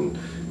shit and,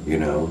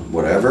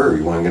 whatever? Or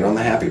you want to get on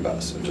the happy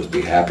bus and just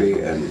be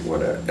happy and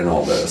whatever, and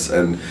all this.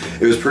 And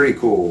it was pretty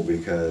cool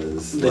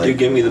because... They do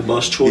give me the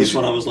bus choice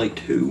when I was like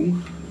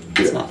 2.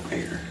 It's not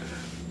fair.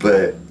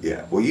 But,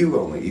 yeah. Well,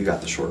 you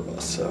got the short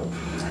bus, so...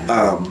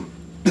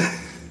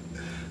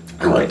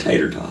 I like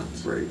tater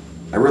tots. Right.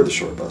 I rode the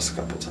short bus a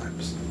couple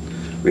times.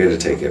 We had to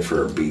take it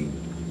for a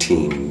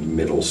B-team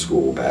middle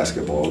school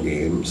basketball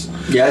games.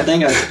 Yeah, I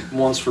think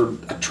once for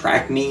a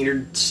track meet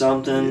or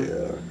something.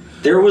 Yeah.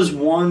 There was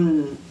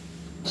one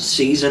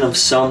season of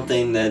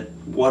something that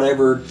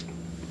whatever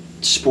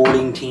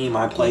sporting team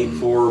I played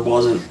for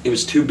it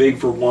was too big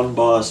for one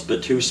bus,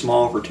 but too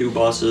small for two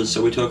buses,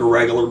 so we took a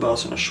regular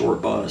bus and a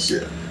short bus.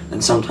 Yeah.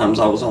 And sometimes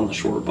I was on the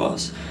short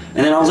bus.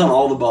 And then I was on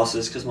all the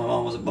buses because my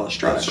mom was a bus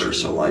driver,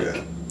 so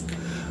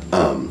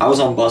I was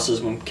on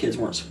buses when kids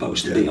weren't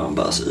supposed to be on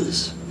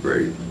buses.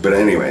 Right. But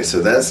anyway, so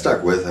that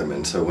stuck with him,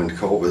 and so when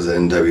Colt was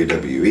in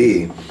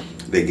WWE,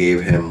 they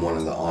gave him one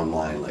of the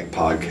online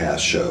podcast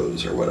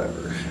shows or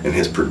whatever, and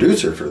his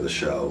producer for the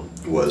show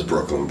was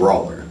Brooklyn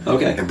Brawler.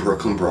 Okay. And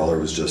Brooklyn Brawler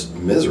was just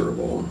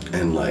miserable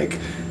and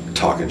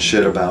talking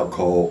shit about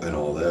Colt and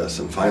all this,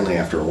 and finally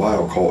after a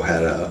while Colt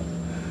had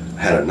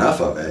enough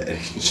of it, and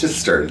he just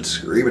started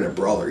screaming at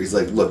Brawler. He's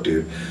like, "Look,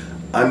 dude,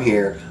 I'm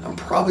here. I'm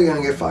probably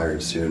going to get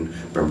fired soon,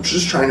 but I'm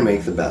just trying to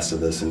make the best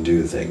of this and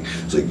do the thing.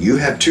 So you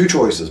have two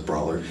choices,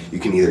 Brawler. You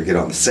can either get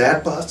on the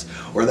sad bus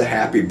or the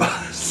happy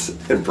bus."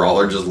 And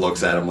Brawler just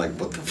looks at him like,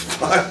 "What the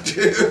fuck,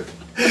 dude?"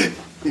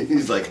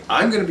 He's like,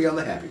 "I'm going to be on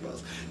the happy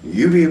bus.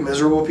 You be a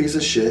miserable piece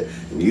of shit,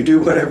 and you do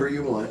whatever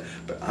you want,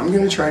 but I'm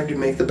going to try to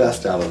make the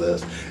best out of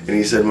this." And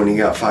he said when he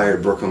got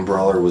fired, Brooklyn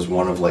Brawler was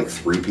one of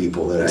 3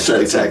 people that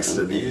actually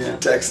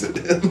texted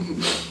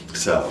him.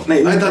 So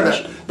I thought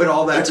that, but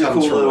all that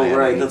comes from Lanny.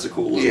 Right, that's a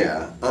cool little...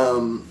 Yeah.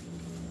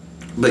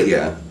 But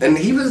yeah, and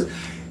he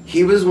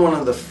was one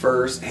of the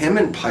first. Him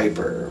and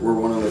Piper were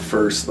one of the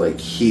first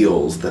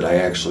heels that I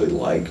actually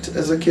liked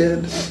as a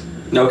kid.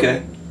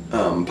 Okay.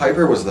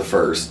 Piper was the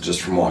first,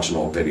 just from watching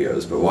old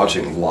videos, but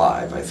watching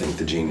live, I think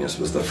the Genius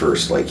was the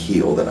first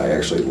heel that I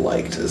actually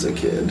liked as a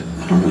kid.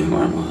 I don't know who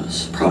mine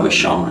was. Probably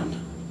Shawn.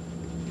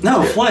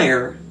 No, yeah.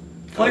 Flair.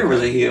 Flair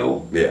was a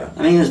heel. Yeah.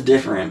 I mean, it's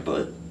different,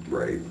 but...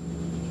 Right.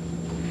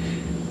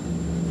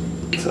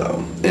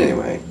 So,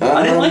 anyway.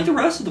 I didn't like the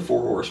rest of the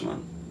Four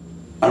Horsemen.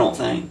 I don't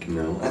think.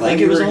 No. I think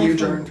it was a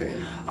huge Arn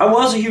fan. I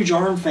was a huge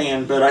Arn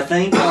fan, but I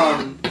think...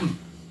 I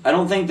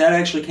don't think that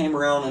actually came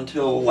around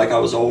until, I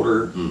was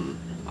older. Mm.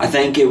 I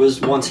think it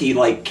was once he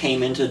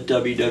came into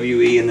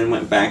WWE and then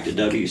went back to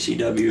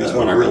WCW is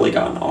when I really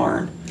got into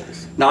Arn.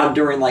 Nice. Not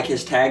during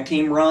his tag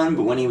team run,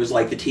 but when he was the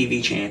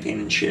TV champion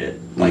and shit.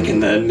 In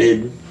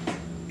the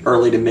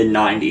early to mid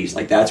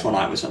 90s. That's when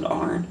I was into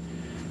Arn.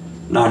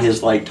 Not his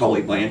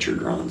Tully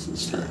Blanchard runs and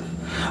stuff.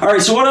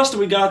 Alright, so what else do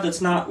we got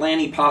that's not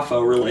Lanny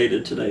Poffo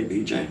related today,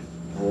 BJ?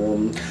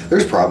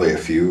 There's probably a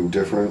few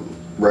different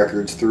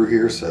records through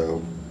here,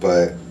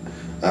 but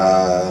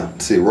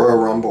let's see, Royal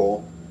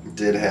Rumble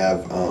did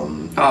have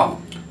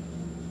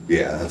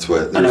yeah, that's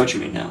what I know what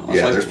you mean now.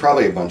 Yeah, there's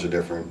probably a bunch of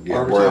different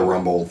Royal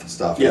Rumble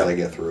stuff as I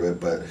get through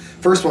it, but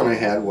first one I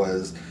had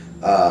was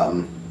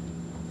Dolph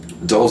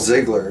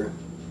Ziggler.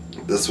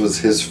 This was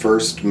his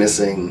first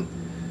missing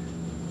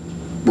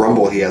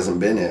Rumble he hasn't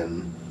been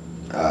in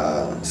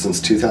since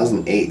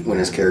 2008 when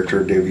his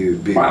character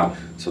debuted. Wow.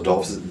 So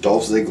Dolph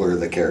Ziggler,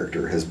 the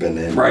character, has been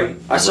in. Right.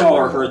 I saw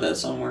or heard that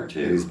somewhere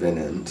too. He's been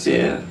in. So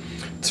yeah.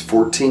 It's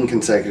 14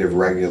 consecutive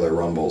regular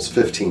Rumbles,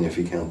 15 if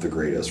you count the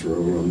Greatest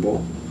Royal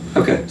Rumble.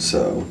 Okay.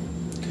 So,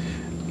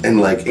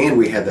 and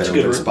we had that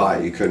open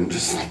spot. You couldn't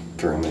just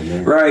throw him in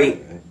there.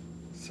 Right.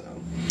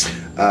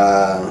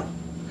 So,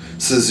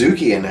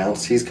 Suzuki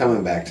announced he's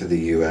coming back to the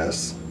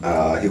U.S.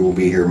 He will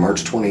be here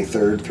March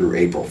 23rd through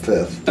April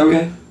 5th.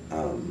 Okay.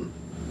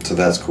 So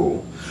that's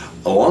cool.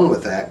 Along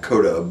with that,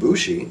 Kota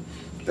Ibushi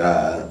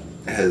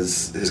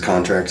his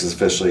contract is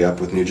officially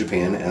up with New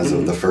Japan as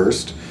of the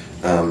 1st.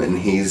 And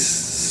he's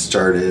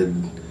started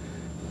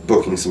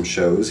booking some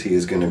shows. He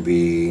is going to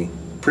be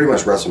pretty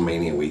much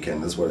WrestleMania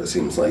weekend is what it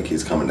seems like.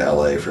 He's coming to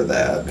LA for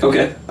that.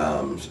 Okay.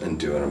 And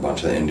doing a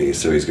bunch of indies.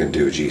 So he's going to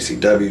do a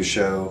GCW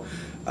show.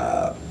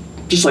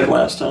 Just like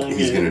last time.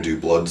 He's going to do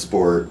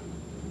Bloodsport.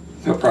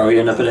 He'll probably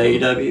end up at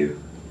AEW.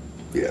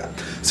 Yeah.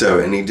 So,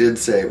 and he did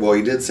say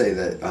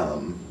that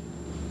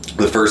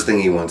the first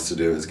thing he wants to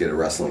do is get a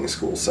wrestling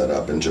school set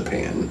up in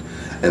Japan,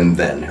 and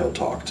then he'll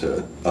talk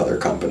to other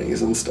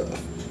companies and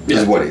stuff.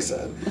 Is what he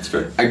said. That's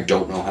fair. I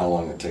don't know how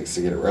long it takes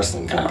to get a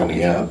wrestling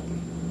company up,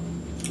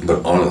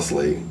 but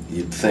honestly,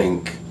 you'd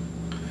think,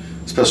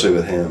 especially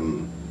with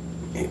him,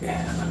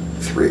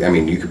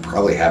 you could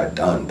probably have it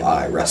done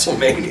by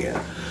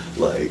WrestleMania,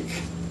 like,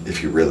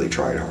 if you really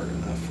tried hard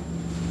enough.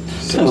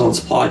 Depends on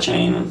supply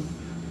chain and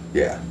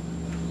yeah,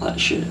 all that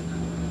shit.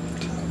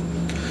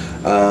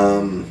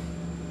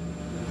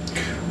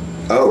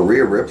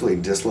 Rhea Ripley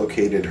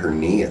dislocated her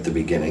knee at the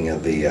beginning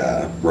of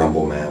the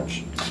Rumble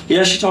match.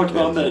 Yeah, she talked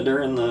about that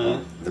during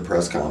the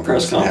press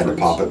conference. And had to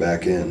pop it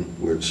back in,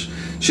 which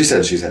she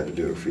said she's had to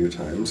do a few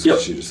times. Yep.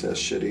 She just has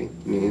shitty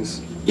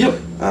knees. Yep.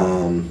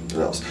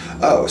 What else?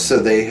 Oh, so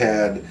they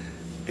had,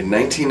 in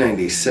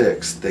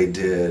 1996, they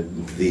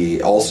did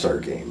the All-Star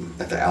game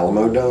at the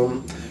Alamo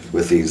Dome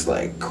with these,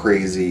 like,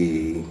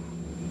 crazy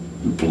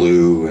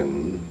blue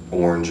and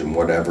orange and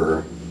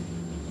whatever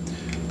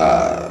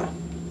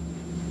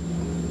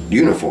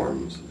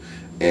uniforms,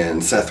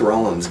 and Seth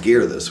Rollins'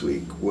 gear this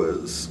week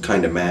was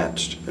kind of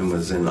matched and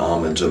was in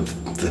homage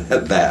of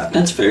that.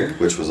 That's fair.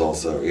 Which was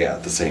also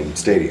at the same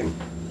stadium,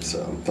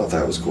 so thought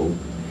that was cool.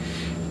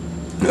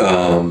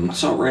 I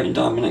saw Rey and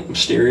Dominic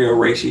Mysterio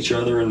race each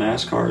other in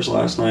NASCARs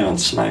last night on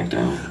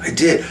SmackDown. I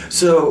did.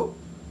 So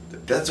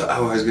that's what I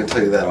was going to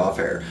tell you that off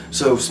air.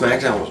 So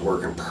SmackDown was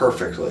working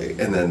perfectly,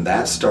 and then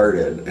that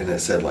started, and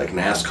it said like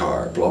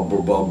NASCAR, blah blah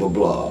blah blah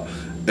blah,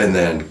 and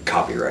then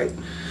copyright.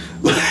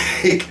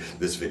 Like,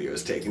 this video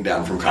is taken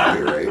down from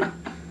copyright.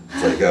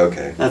 It's like,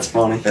 okay. That's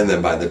funny. And then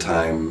by the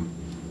time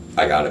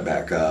I got it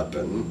back up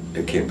and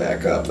it came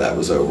back up, that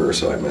was over,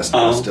 so I missed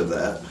most of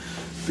that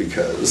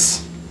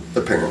because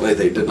apparently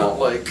they did not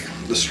like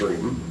the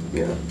stream.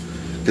 Yeah.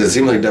 Because it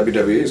seemed like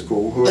WWE is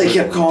cool. They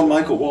kept calling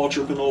Michael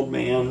Waltrip an old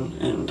man,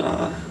 and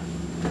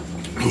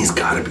he's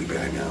got to be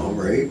back now,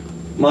 right?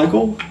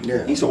 Michael?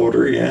 Yeah. He's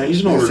older, yeah.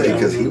 He's an older guy.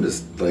 Because he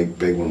was like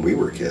big when we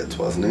were kids,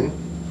 wasn't he?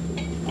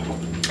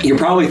 You're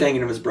probably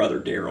thinking of his brother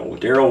Daryl.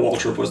 Daryl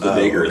Waltrip was the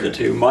bigger of the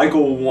two.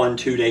 Michael won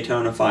 2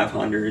 Daytona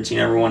 500s. He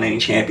never won any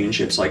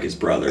championships like his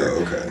brother.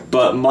 Oh, okay.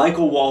 But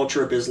Michael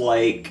Waltrip is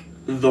like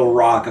the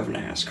Rock of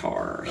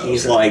NASCAR.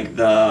 He's like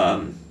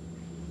the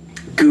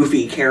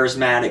goofy,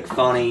 charismatic,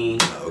 funny.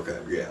 Okay,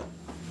 yeah.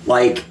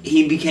 Like,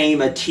 he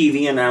became a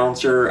TV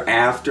announcer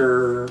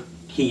after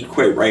he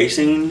quit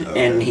racing,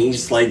 and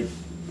he's like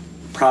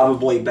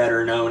probably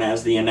better known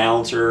as the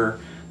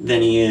announcer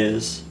than he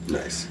is.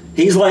 Nice.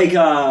 He's like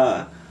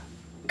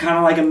kind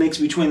of like a mix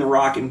between The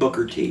Rock and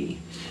Booker T.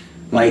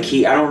 Like,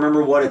 I don't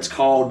remember what it's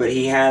called, but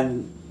he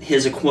had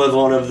his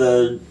equivalent of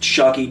the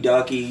Shucky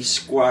Ducky,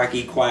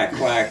 Squacky Quack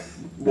Quack,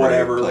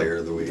 whatever. Right, player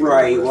of the week.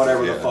 Right,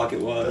 whatever the fuck it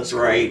was,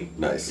 right?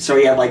 Cool. Nice. So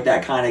he had like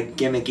that kind of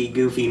gimmicky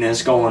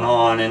goofiness going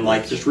on, and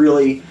like just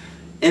really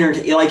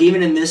like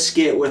even in this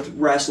skit with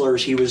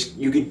wrestlers,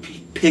 you could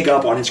pick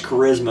up on his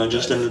charisma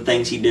just in the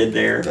things he did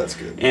there. That's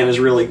good. And it was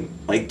really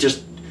like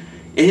just.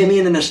 It hit me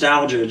in the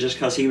nostalgia just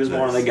because he was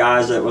one of the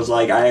guys that was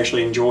like I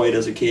actually enjoyed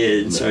as a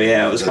kid. So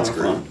yeah, it was kind of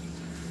fun.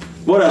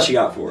 What else you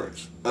got for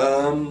us?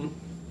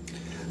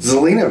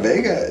 Zelina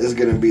Vega is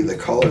going to be the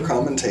color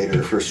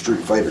commentator for Street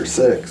Fighter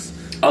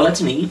 6. Oh,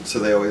 that's neat. So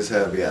they always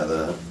have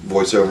the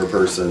voiceover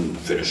person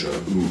finish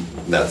up.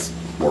 That's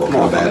Mortal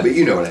Kombat, but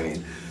you know what I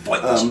mean.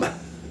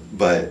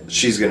 But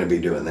she's going to be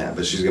doing that.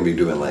 But she's going to be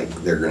doing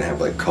they're going to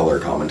have color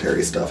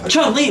commentary stuff.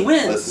 Chun-Li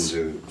wins.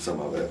 Listen to some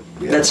of it.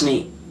 Yeah. That's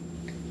neat.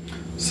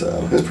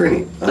 So it's pretty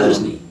neat. That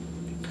is neat.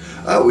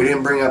 Oh, we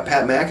didn't bring up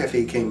Pat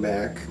McAfee came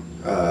back.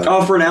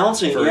 For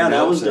announcing.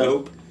 That was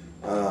dope.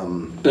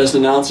 Best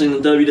announcing the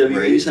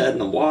WWE's had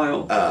in a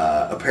while.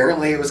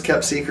 Apparently it was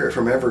kept secret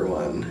from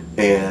everyone.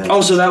 And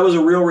so that was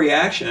a real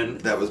reaction.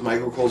 That was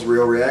Michael Cole's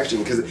real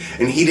reaction.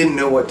 And he didn't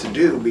know what to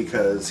do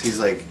because he's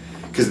like...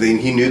 Because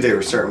he knew they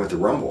were starting with the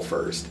Rumble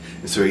first.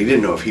 And so he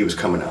didn't know if he was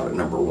coming out at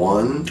number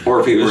 1. Or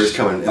if he was...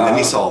 coming... And then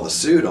he saw the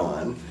suit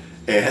on.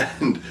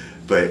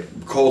 But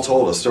Cole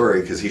told a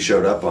story because he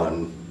showed up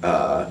on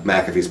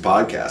McAfee's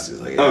podcast.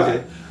 He's like,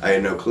 I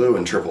had no clue,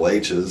 and Triple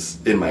H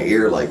is in my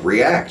ear like,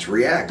 react.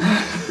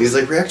 And he's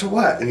like, react to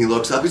what? And he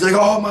looks up, he's like,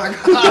 oh my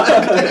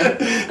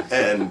God.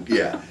 And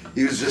yeah,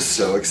 he was just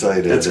so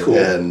excited. That's cool.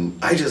 And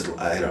I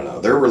don't know,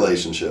 their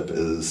relationship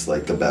is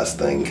like the best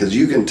thing because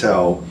you can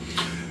tell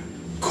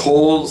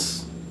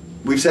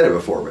we've said it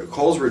before, but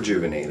Cole's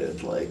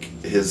rejuvenated. Like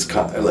his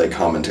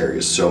commentary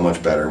is so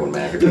much better when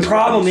McAfee. The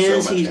problem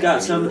is he's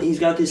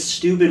got this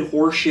stupid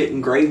horse shit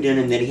engraved in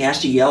him that he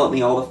has to yell at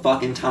me all the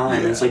fucking time. Yeah.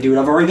 And it's like, dude,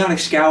 I've already got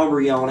Excalibur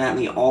yelling at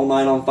me all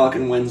night on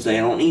fucking Wednesday.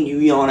 I don't need you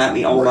yelling at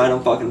me all night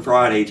on fucking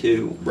Friday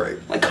too. Right.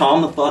 Like,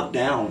 calm the fuck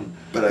down.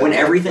 But when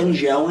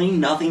everything's gelling,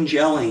 nothing's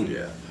gelling.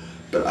 Yeah.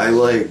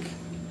 But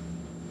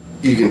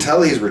you can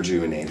tell he's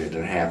rejuvenated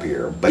and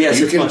happier. But yes,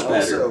 you it's can much also,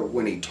 better.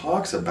 When he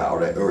talks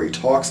about it or he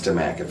talks to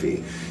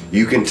McAfee,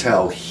 you can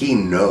tell he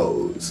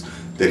knows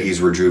that he's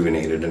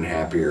rejuvenated and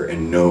happier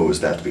and knows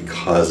that's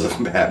because of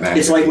Matt McAfee.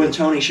 It's like when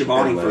Tony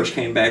Schiavone first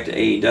came back to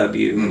AEW.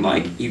 Mm-hmm.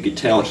 Like, you could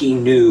tell he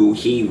knew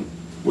he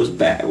was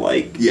back.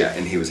 Like, yeah,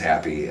 and he was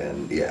happy.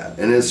 And yeah,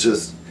 and it's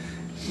just...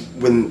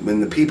 when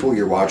the people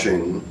you're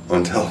watching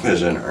on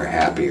television are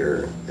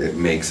happier, it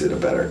makes it a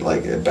better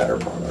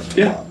product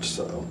to watch.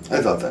 So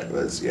I thought that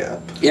was Yeah,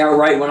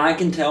 right. When I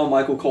can tell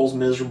Michael Cole's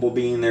miserable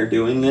being there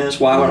doing this,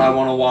 why would I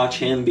want to watch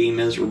him be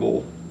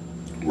miserable?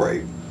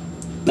 Right.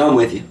 No, I'm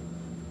with you.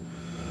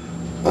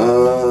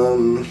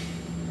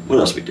 What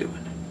else we doing?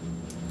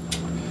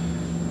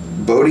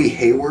 Bodie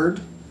Hayward,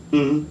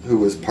 who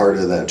was part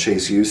of that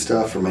Chase U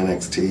stuff from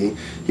NXT,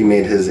 he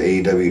made his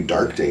AEW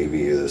Dark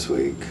debut this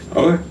week.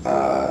 Okay.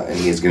 And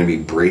he's going to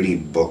be Brady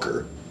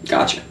Booker.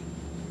 Gotcha.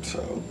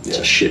 So, it's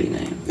a shitty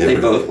name. They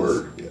both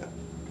were. Yeah.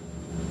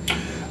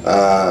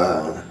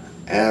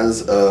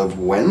 As of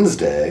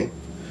Wednesday,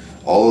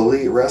 All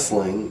Elite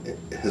Wrestling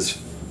has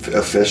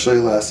officially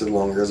lasted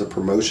longer as a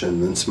promotion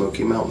than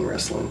Smoky Mountain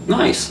Wrestling.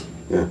 Nice.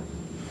 Yeah.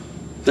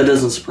 That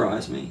doesn't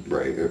surprise me.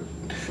 Right.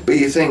 But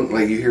you think,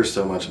 you hear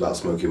so much about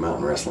Smoky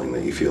Mountain Wrestling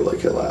that you feel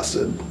like it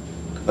lasted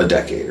a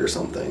decade or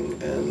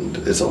something, and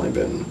it's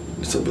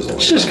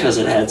just because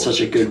it had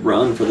such a good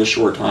run for the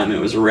short time it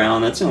was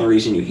around. That's the only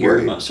reason you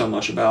hear so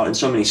much about it, and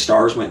so many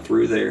stars went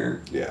through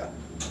there. Yeah.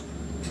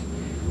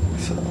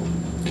 So,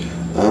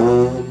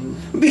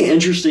 it'd be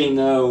interesting,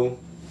 though,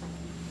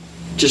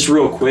 just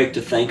real quick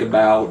to think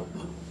about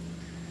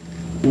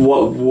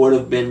what would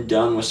have been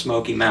done with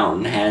Smoky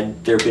Mountain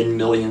had there been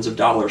millions of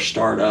dollars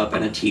startup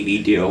and a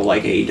TV deal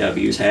like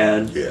AEW's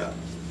had. Yeah.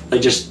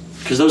 Just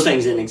because those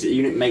things didn't exist.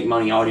 You didn't make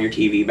money on your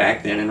TV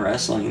back then in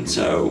wrestling.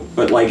 So,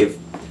 but I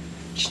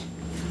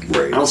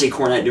don't see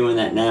Cornette doing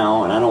that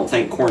now, and I don't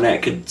think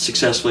Cornette could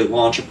successfully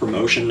launch a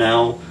promotion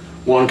now.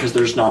 One, because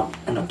there's not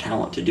enough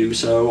talent to do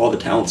so. All the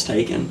talent's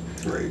taken.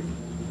 Right.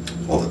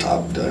 All the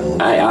top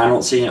talent. I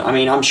don't see him. I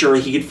mean, I'm sure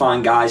he could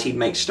find guys. He'd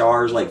make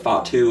stars like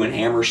Fatu and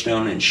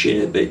Hammerstone and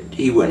shit, but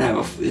he wouldn't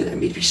have it'd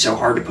be so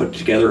hard to put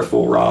together a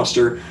full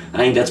roster. I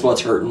think that's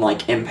what's hurting,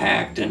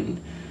 Impact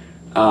and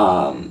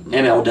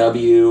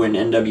MLW and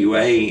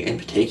NWA in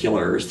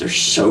particular. Is there's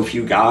so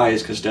few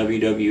guys because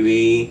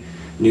WWE,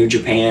 New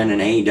Japan,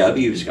 and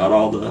AEW's got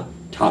all the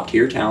top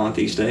tier talent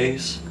these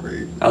days.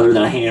 Right. Other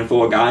than a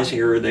handful of guys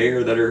here or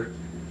there that are,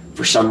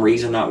 for some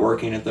reason, not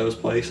working at those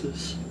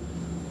places.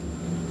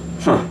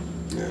 Huh.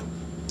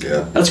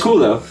 Yeah. That's cool,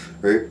 though.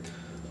 Right.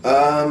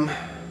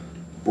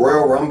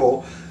 Royal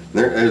Rumble.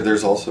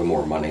 There's also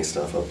more money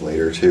stuff up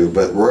later, too.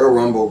 But Royal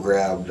Rumble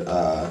had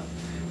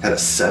a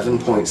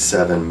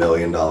 $7.7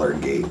 million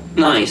gate.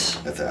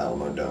 Nice. At the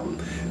Alamo Dome.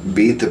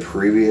 Beat the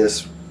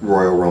previous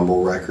Royal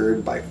Rumble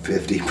record by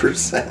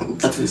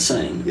 50%. That's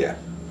insane. Yeah.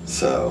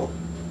 So,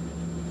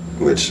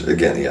 which,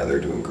 again,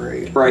 they're doing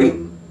great. Right.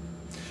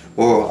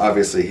 Well,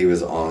 obviously he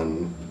was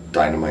on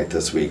Dynamite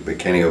this week, but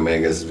Kenny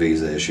Omega's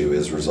visa issue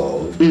is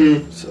resolved.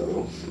 Mm-hmm.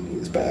 So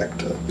he's back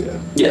to,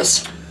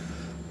 Yes.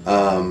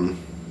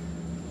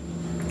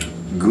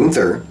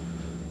 Gunther,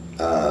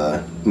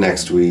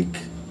 next week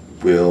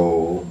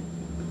will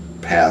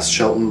pass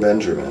Shelton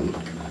Benjamin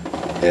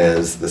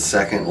as the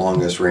second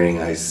longest reigning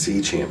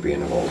IC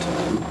champion of all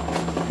time.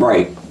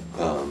 Right.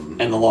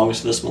 And the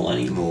longest of this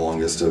millennium. The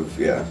longest of,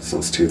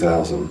 since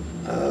 2000.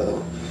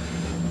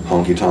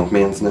 Honky Tonk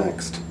Man's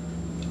next.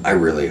 I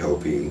really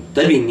hope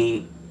that'd be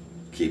neat.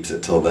 Keeps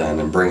it till then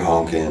and bring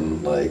Honk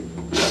in,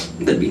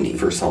 that'd be neat.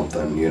 For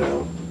something,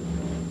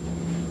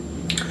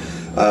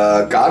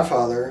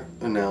 Godfather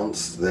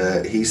announced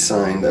that he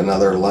signed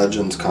another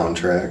Legends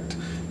contract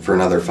for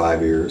another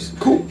 5 years.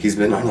 Cool. He's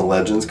been on a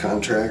Legends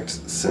contract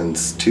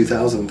since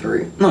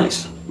 2003.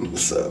 Nice.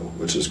 So,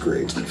 which is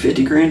great. It's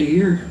 $50,000 a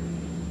year.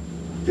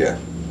 Yeah,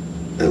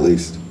 at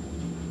least.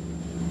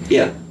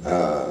 Yeah.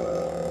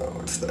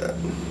 What's that?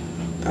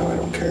 Oh, I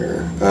don't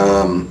care.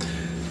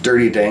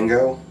 Dirty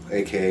Dango,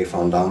 a.k.a.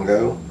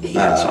 Fandango. He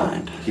got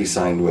signed. He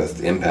signed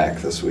with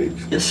Impact this week.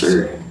 Yes,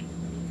 sir. So,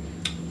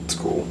 it's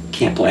cool.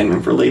 Can't blame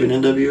him for leaving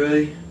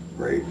NWA.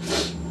 Right.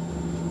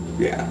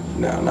 Yeah,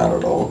 no, not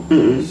at all.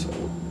 Mm-hmm. So,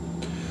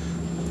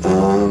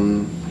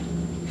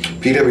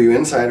 PW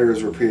Insider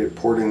is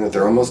reporting that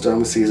they're almost done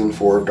with season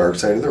 4 of Dark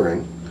Side of the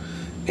Ring.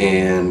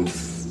 And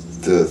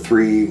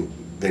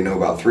they know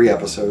about 3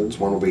 episodes.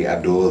 One will be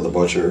Abdullah the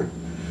Butcher.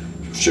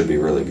 Should be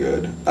really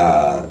good.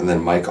 And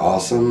then Mike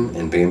Awesome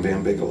and Bam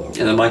Bam Bigelow.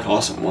 Yeah, the Mike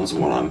Awesome one's the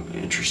one I'm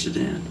interested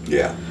in.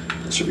 Yeah,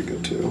 that should be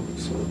good too.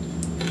 So.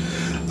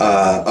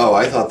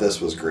 I thought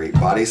this was great.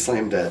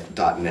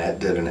 Bodyslam.net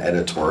did an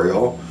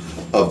editorial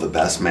of the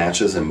best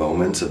matches and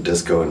moments of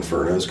Disco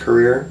Inferno's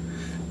career,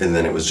 and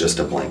then it was just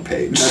a blank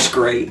page. That's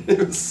great.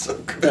 It was so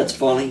good. That's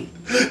funny.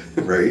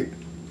 Right?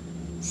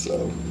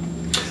 So,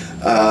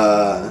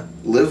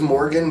 Liv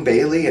Morgan,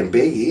 Bayley, and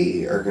Big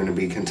E are going to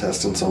be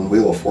contestants on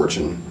Wheel of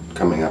Fortune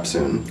coming up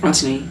soon.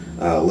 That's neat.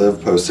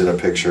 Liv posted a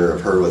picture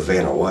of her with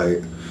Vanna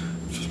White,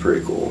 which is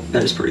pretty cool.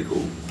 That is pretty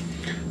cool.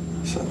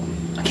 So,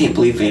 I can't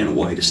believe Vanna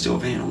White is still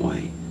Vanna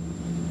White.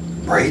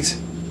 Right?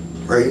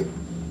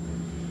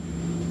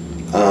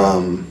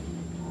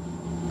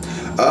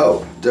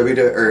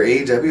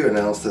 AEW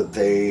announced that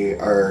they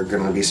are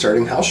going to be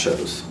starting house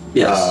shows.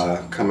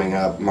 Yes. Coming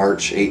up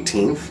March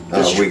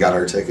 18th. We got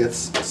our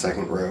tickets,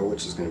 second row,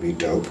 which is going to be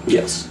dope.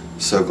 Yes.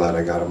 So glad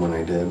I got them when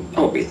I did.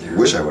 I'll be there.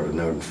 Wish I would have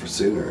known for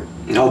sooner.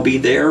 I'll be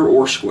there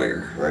or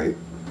square. Right.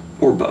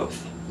 Or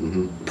both.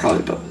 Mm-hmm.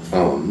 Probably both.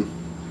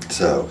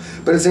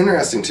 But it's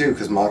interesting too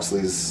because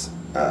Moxley's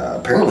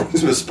apparently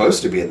he was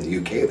supposed to be in the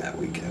UK that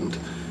weekend.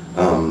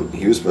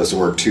 He was supposed to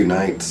work 2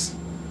 nights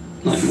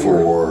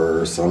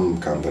for some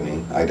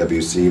company,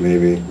 IWC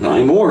maybe. Not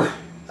anymore.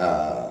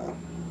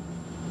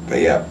 But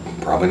yeah,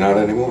 probably not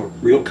anymore.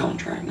 Real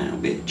contract now,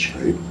 bitch.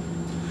 Right.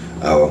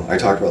 Oh, I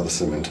talked about the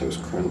Cinnamon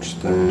Toast Crunch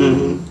thing.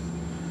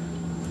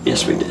 Mm-hmm.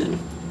 Yes, we did.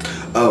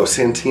 Oh,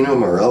 Santino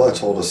Marella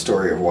told a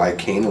story of why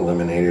Kane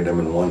eliminated him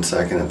in 1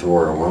 second at the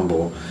Royal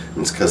Rumble.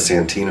 And it's because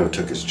Santino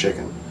took his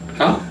chicken.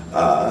 Oh.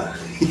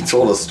 He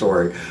told a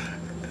story.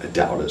 I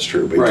doubt it's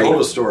true, but he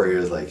told a story. It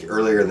was like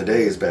earlier in the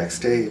day, he's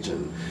backstage,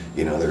 and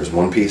there's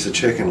 1 piece of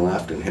chicken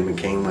left, and him and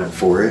Kane went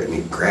for it, and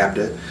he grabbed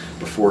it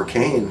before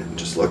Kane and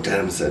just looked at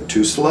him and said,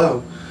 "Too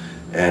slow."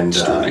 And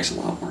still makes a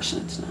lot more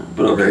sense now.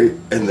 But okay. Right?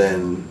 And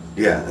then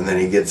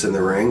he gets in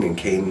the ring, and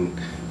Kane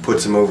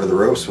puts him over the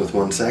ropes with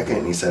 1 second.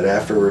 And he said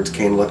afterwards,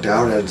 Kane looked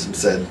out at us and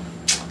said,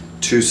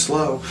 "Too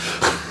slow."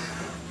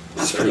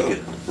 That's pretty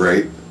good.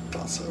 Right?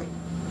 Thought so.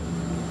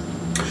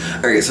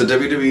 Alright, so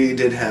WWE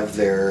did have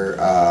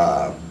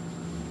their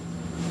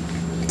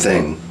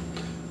thing.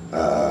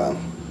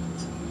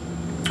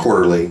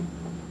 Quarterly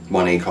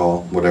money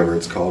call, whatever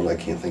it's called. I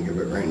can't think of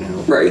it right now.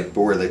 Right.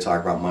 But where they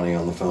talk about money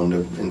on the phone to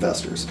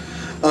investors.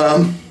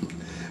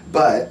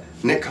 But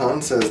Nick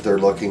Khan says they're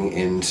looking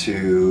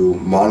into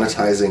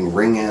monetizing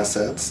ring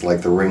assets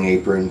like the ring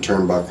apron,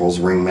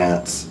 turnbuckles, ring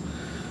mats,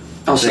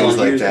 things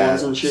like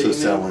that. And shit, so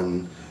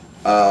selling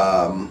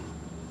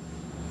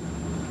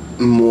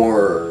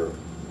more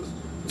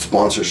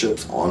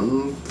sponsorships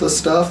on the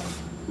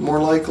stuff, more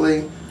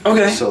likely.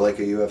 Okay. So like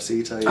a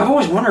UFC type. I've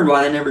always wondered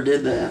why they never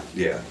did that.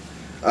 Yeah.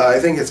 I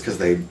think it's because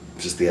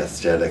just the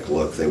aesthetic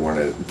look.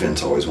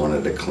 Vince always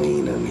wanted to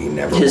clean, and he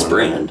never his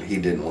brand. He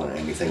didn't want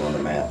anything on the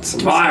mats.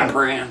 It's my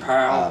brand,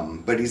 pal.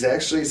 But he's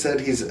actually said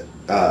he's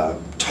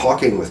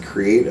talking with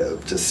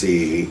creative to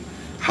see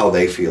how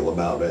they feel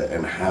about it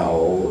and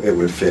how it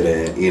would fit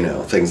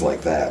in, things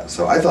like that.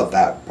 So I thought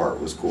that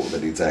part was cool,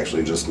 that he's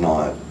actually just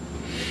not.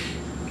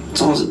 As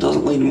long as it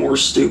doesn't lead to more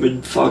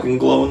stupid fucking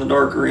glow in the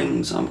dark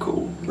rings, I'm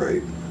cool.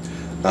 Right.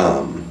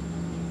 But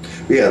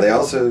yeah, they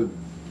also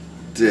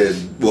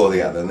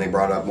then they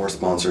brought up more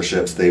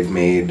sponsorships. They've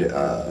made,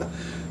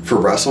 for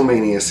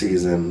WrestleMania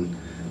season,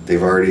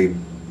 they've already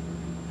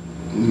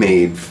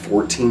made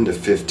 $14 to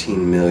 $15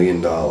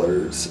 million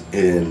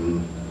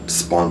in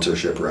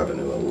sponsorship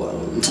revenue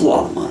alone. It's a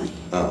lot of money.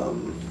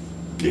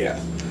 Yeah.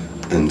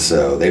 And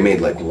so they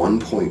made like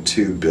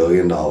 $1.2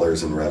 billion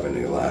in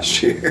revenue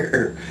last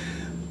year.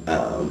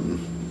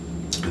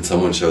 And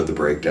someone showed the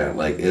breakdown.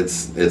 Like,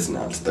 it's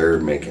nuts. They're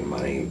making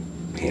money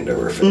hand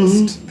over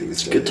fist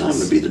these days. Good time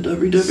to be the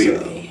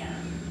WWE. So,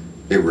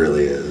 it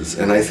really is.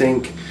 And I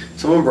think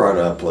someone brought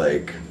up,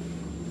 like,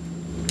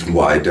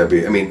 why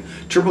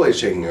Triple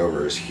H taking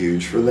over is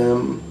huge for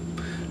them,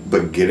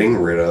 but getting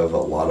rid of a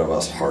lot of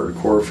us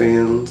hardcore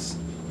fans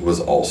was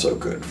also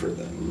good for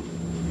them.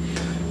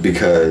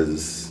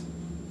 Because,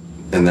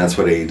 and that's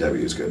what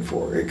AEW is good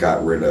for. It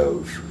got rid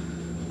of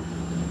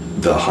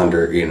the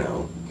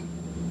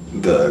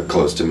the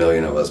close to 1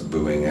 million of us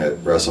booing at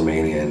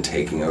WrestleMania and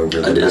taking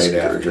over the night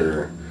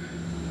after.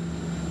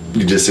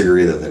 You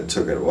disagree that it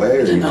took it away?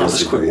 Or None of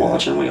us quit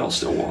watching. We all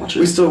still watch it.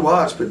 We still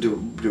watch, but do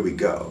we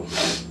go?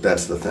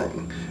 That's the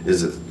thing.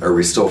 Are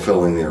we still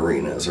filling the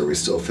arenas? Are we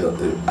still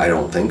filling? I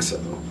don't think so.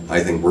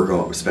 I think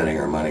we're spending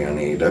our money on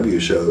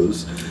AEW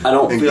shows. I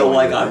don't feel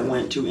like I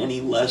went to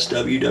any less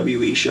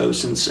WWE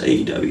shows since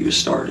AEW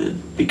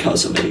started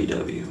because of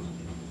AEW.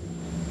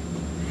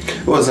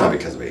 Well, it's not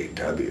because of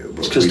AEW.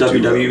 It's because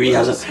WWE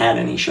hasn't had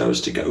any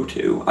shows to go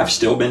to. I've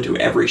still been to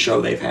every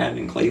show they've had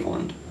in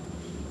Cleveland.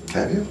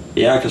 Have you?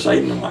 Yeah, because I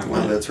didn't know I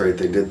went. Oh, that's right.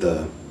 They did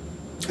I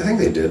think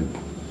they did.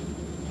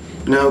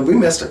 No, we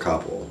missed a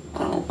couple.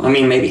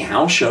 Maybe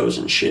house shows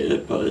and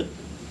shit, but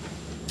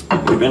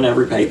we've been to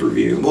every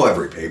pay-per-view. Well,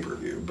 every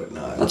pay-per-view, but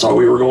not. That's all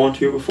we were going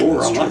to before.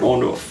 That's I'm true. not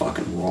going to a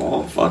fucking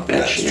Raw. Fuck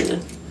that shit. True.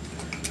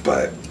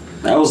 But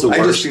that was the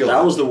worst.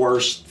 That was the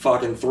worst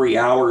fucking 3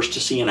 hours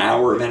to see an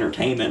hour of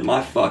entertainment in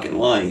my fucking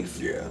life.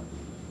 Yeah.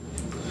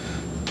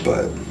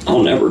 But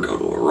I'll never go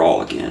to a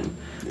Raw again.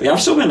 Yeah,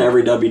 I've still been to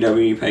every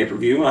WWE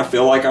pay-per-view, and I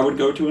feel like I would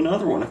go to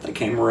another one if they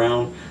came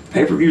around.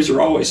 Pay-per-views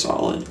are always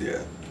solid.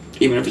 Yeah.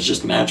 Even if it's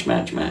just match.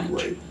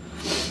 Right.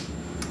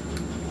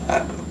 I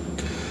don't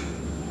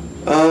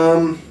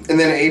know. And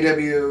then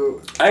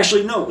AEW...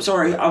 Actually, no,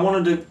 sorry. I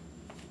wanted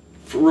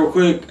to... Real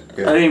quick,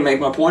 I didn't make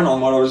my point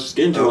on what I was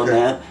getting to on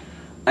that.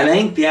 I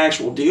think the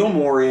actual deal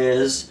more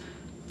is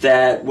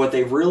that what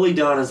they've really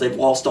done is they've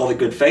lost all the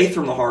good faith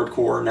from the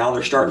hardcore, and now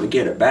they're starting to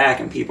get it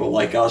back, and people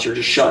like us are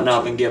just shutting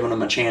up and giving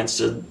them a chance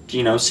to,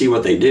 see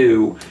what they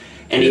do.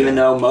 And even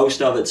though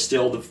most of it's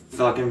still the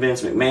fucking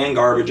Vince McMahon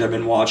garbage I've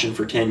been watching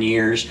for 10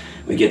 years,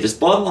 we get this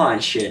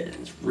Bloodline shit.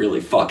 It's really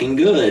fucking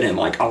good, and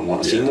like I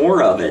want to see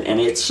more of it. And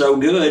it's so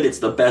good, it's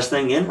the best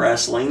thing in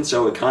wrestling,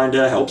 so it kind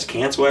of helps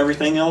cancel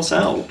everything else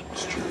out.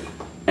 That's true.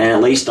 And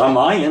at least on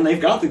my end,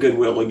 they've got the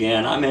goodwill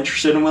again. I'm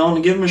interested and willing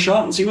to give them a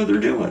shot and see what they're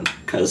doing.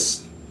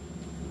 Because...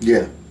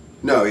 Yeah.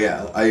 No,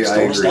 yeah. I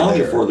agree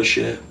nostalgia there. for the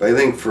shit. But I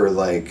think for,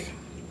 like,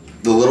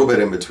 the little bit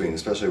in between,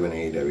 especially when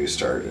AEW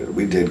started,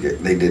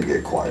 they did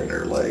get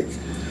quieter. Like,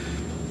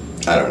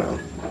 I don't know.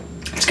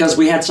 It's because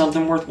we had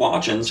something worth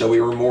watching, so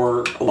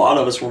a lot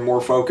of us were more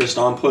focused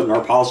on putting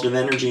our positive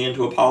energy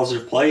into a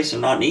positive place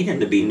and not needing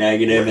to be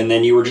negative, and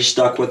then you were just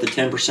stuck with the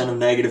 10% of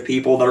negative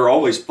people that are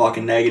always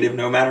fucking negative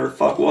no matter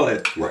fuck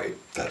what. Right,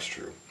 that's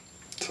true.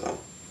 So,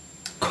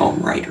 calm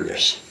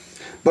writers.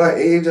 Yeah. But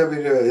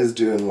AEW is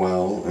doing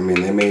well. I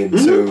mean, they made,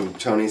 so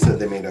Tony said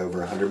they made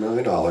over $100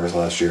 million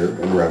last year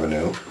in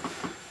revenue.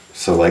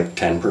 So like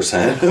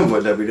 10% of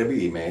what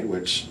WWE made,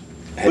 which...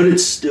 But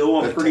it's still,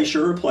 I'm pretty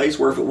sure, a place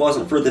where if it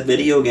wasn't for the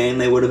video game,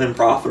 they would have been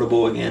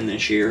profitable again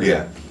this year.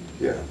 Yeah,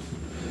 yeah.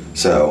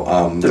 So,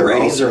 the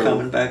ratings are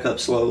coming back up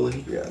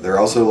slowly. Yeah, they're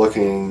also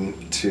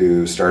looking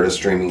to start a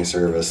streaming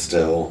service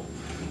still,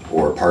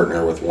 or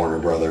partner with Warner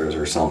Brothers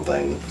or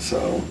something,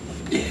 so...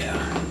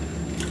 Yeah.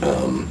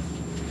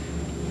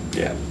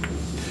 Yeah.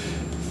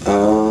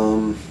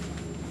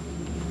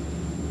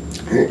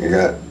 I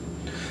got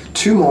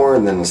two more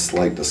and then a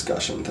slight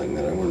discussion thing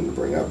that I wanted to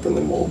bring up, and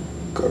then we'll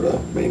go to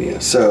Mania.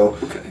 So,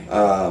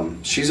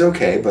 she's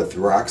okay, but The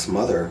Rock's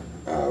mother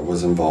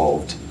was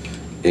involved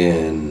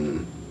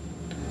in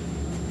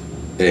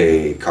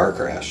a car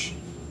crash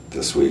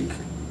this week.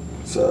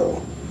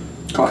 So,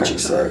 kind of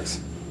sucks.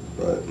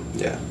 But,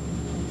 yeah.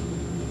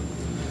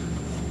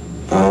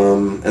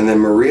 And then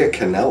Maria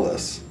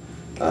Kanellis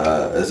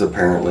is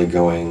apparently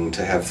going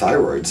to have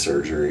thyroid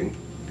surgery.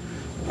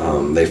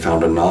 They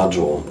found a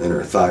nodule in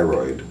her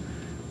thyroid,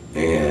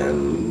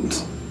 and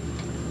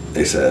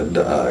they said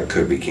it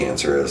could be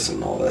cancerous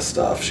and all that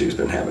stuff. She's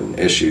been having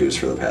issues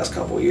for the past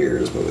couple of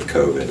years, but with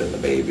COVID and the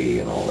baby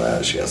and all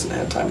that, she hasn't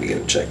had time to get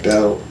it checked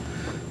out.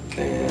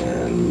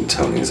 And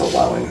Tony's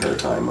allowing her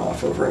time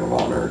off of Ring of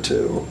Honor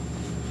too.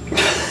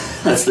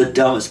 That's the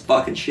dumbest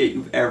fucking shit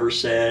you've ever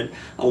said.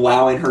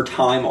 Allowing her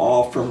time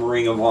off from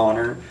Ring of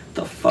Honor.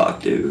 The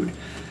fuck, dude?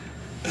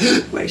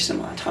 Wasting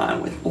my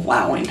time with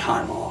allowing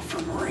time off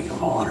from Ring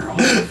of Honor. What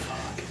the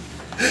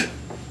fuck?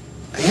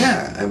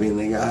 Yeah, I mean,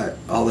 they got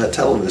all that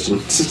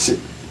television.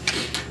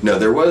 No,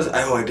 there was...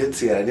 Oh, I did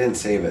see it. I didn't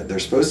save it. They're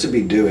supposed to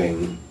be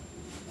doing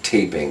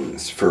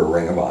tapings for a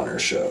Ring of Honor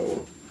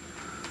show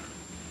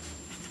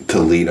to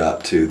lead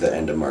up to the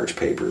end of March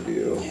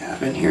pay-per-view. Yeah,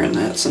 I've been hearing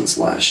that since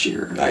last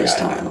year this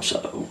time,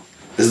 so...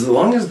 As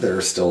long as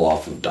they're still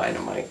off of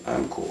Dynamite,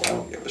 I'm cool. I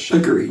don't give a shit.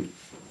 Agreed.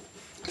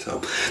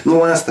 So, the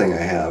last thing I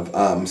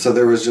have, so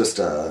there was just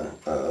a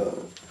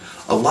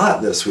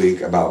lot this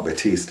week about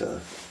Batista,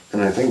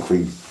 and I think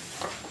we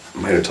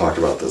might have talked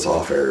about this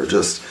off air,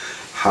 just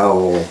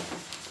how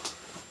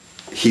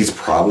he's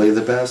probably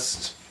the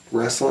best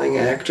wrestling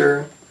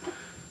actor,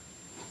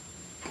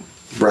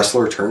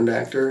 wrestler turned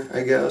actor,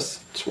 I guess.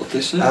 That's what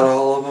they said. Out of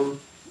all of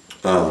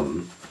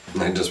them.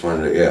 And I just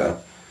wanted to,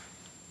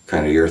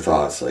 kind of your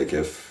thoughts, like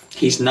if...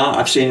 He's not.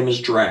 I've seen him as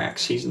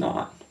Drax. He's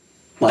not.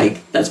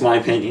 Like, that's my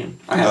opinion.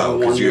 I haven't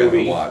one movie. You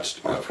haven't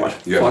watched. Okay.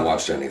 You haven't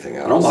watched anything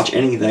else. I don't watch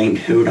anything,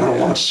 dude. I don't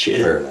watch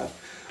shit. Fair enough.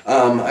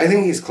 I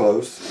think he's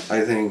close.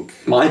 I think...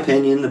 My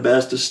opinion, the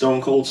best is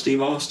Stone Cold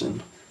Steve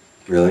Austin.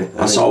 Really?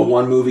 I saw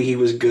one movie he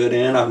was good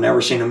in. I've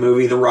never seen a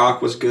movie The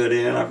Rock was good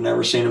in. I've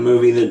never seen a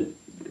movie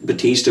that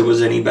Batista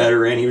was any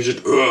better in. He was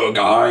just,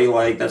 guy.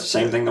 Like, that's the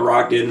same thing The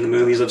Rock did in the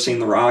movies I've seen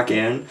The Rock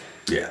in.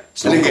 Yeah.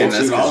 Stone Cold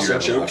Steve Austin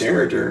showed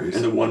character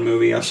in the one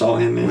movie I saw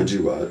him in. What'd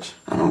you watch?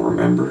 I don't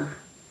remember.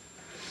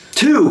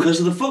 2, because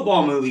of the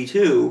football movie,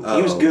 too.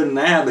 He was good in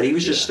that, but he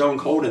was just Stone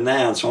Cold in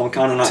that, so I'm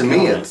kind of not to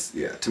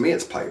me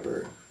it's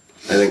Piper.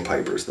 I think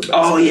Piper's the best.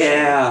 Oh,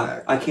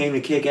 yeah. I came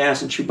to kick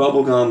ass and chew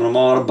bubble gum, and I'm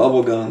all out of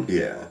bubble gum.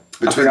 Yeah.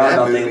 I forgot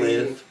about They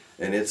Live.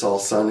 And It's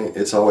Always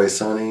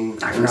Sunny.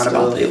 I forgot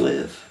about They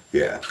Live.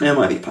 Yeah. It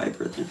might be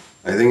Piper, then.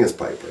 I think it's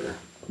Piper.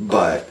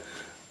 But,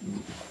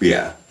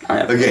 yeah.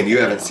 Again, you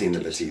haven't seen the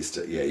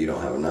Batista. Yeah, you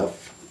don't have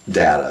enough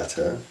data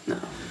to... No.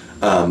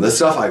 The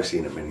stuff I've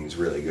seen him in, he's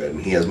really good,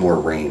 and he has more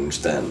range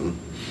than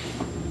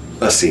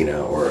a Cena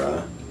or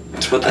a...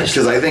 That's what they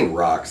Because I think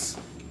Rock's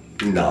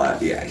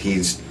not... Yeah,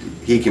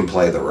 he can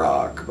play The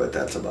Rock, but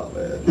that's about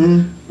it.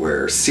 Mm.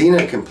 Where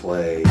Cena can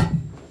play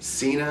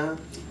Cena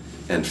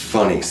and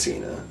funny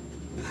Cena.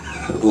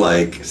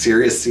 Like,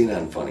 serious Cena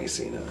and funny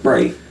Cena.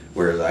 Right.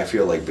 Whereas I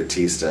feel like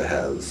Batista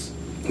has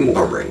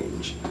a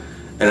range.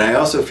 And I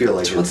also feel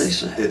like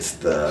it's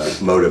the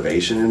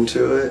motivation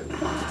into it,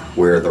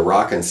 where The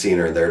Rock and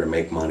Cena are there to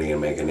make money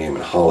and make a name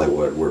in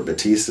Hollywood, where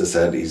Batista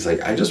said, he's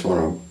like, I just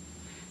want to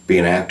be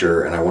an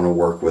actor and I want to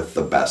work with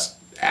the best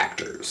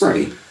actors.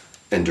 Right.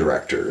 And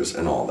directors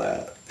and all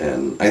that.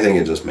 And I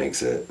think it just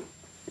makes it...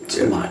 It's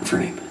the mind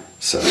frame.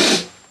 So...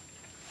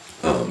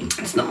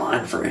 it's the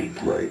mind frame.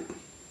 Right.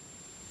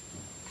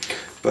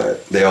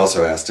 But they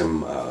also asked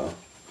him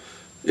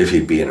if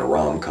he'd be in a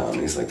rom-com.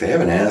 He's like, they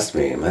haven't asked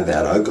me. Am I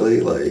that ugly?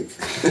 Like,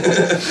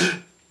 he's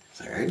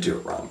like, I'd do a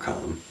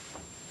rom-com.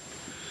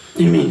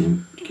 You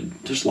mean,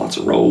 there's lots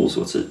of roles.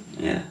 What's it?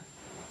 Yeah.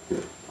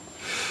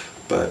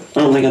 But I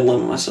don't think I'd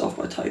limit myself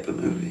by type of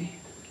movie.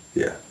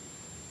 yeah.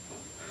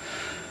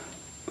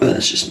 But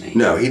that's just me.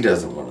 No, he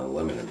doesn't want to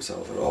limit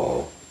himself at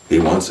all. He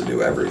wants to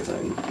do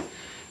everything,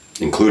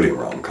 including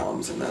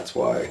rom-coms, and that's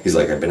why. He's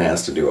like, I've been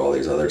asked to do all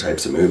these other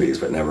types of movies,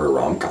 but never a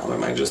rom-com.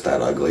 Am I just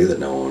that ugly that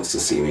no one wants to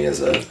see me as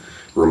a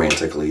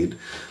romantic lead?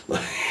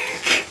 Like,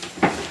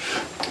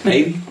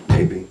 Maybe.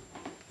 maybe.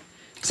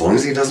 As long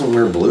as he doesn't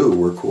wear blue,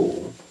 we're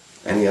cool.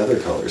 Any other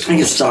colors. I think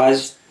his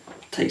size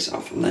takes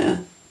off from that.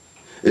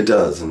 It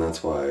does, and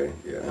that's why,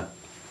 yeah.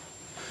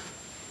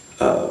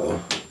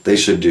 They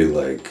should do,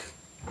 like,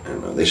 I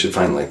don't know, they should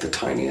find, like, the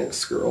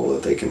tiniest girl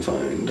that they can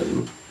find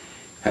and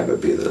have it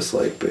be this,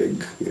 like,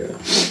 big, yeah.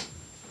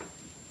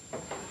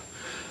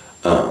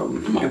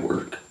 It might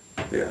work.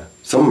 Yeah.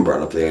 Someone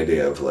brought up the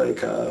idea of,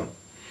 like,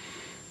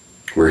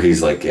 where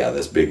he's, like, yeah,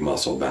 this big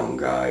muscle-bound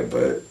guy,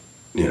 but,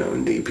 you know,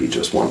 in deep deep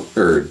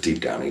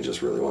down he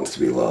just really wants to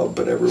be loved,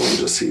 but everyone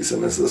just sees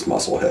him as this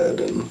musclehead,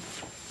 and,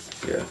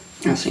 yeah.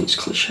 That seems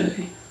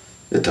cliche.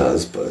 It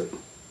does, but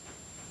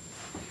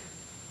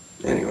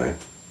anyway,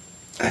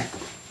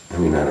 I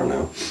mean, I don't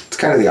know. It's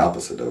kind of the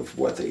opposite of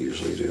what they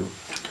usually do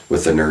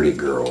with the nerdy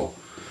girl.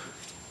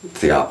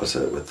 It's the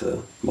opposite with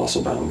the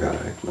muscle-bound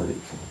guy. Like,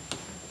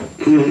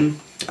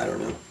 I don't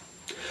know.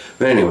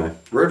 But anyway,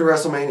 Road to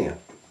WrestleMania.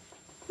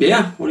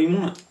 Yeah, what do you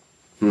want?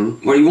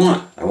 What do you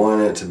want? I want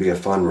it to be a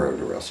fun road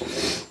to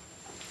WrestleMania.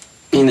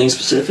 Anything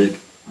specific?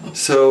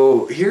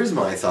 So here's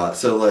my thought.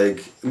 So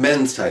like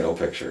men's title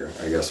picture,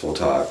 I guess we'll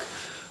talk.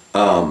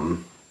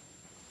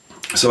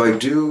 So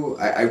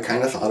I've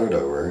kind of thought it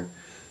over,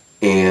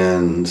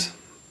 and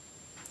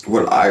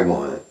what I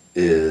want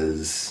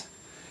is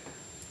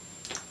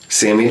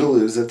Sammy to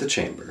lose at the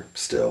Chamber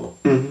still.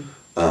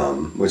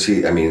 Which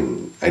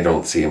I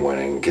don't see him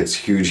winning. Gets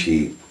huge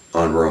heat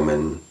on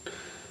Roman.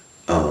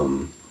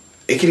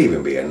 It could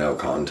even be a no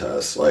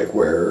contest, like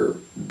where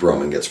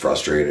Roman gets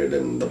frustrated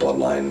and the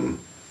Bloodline,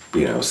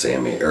 you know,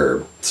 Sammy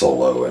or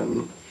Solo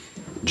and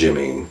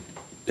Jimmy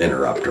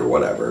interrupt or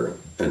whatever,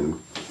 and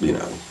you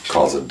know,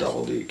 calls it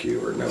double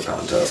DQ or no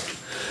contest.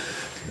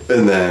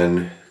 And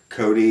then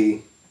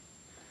Cody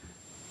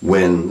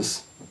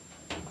wins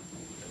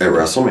at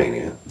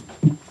WrestleMania,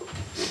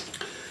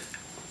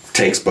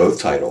 takes both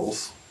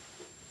titles,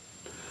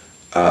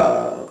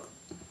 and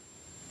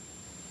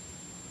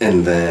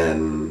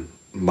then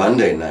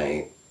Monday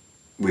night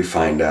we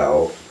find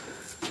out,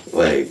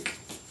 like,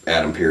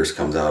 Adam Pearce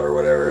comes out or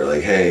whatever,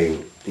 like, hey,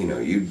 you know,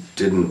 you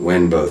didn't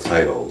win both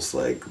titles,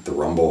 like, the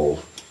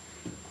Rumble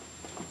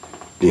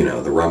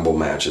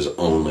match is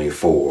only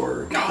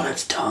for... Oh,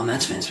 that's dumb.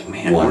 That's Vince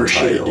McMahon one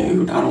horseshit, title.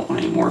 dude. I don't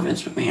want any more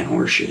Vince McMahon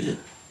horseshit.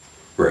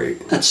 Right.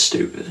 That's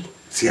stupid.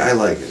 See, I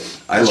like it.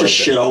 I That's like just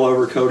shit all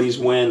over Cody's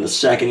win. The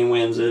second he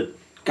wins it,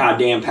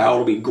 goddamn, pal,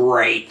 it'll be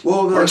great.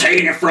 Well, we're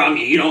taking it from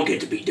you. You don't get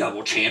to be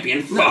double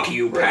champion. Fuck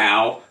you, right.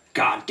 pal.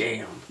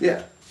 Goddamn.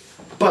 Yeah.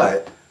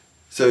 But,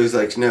 so he's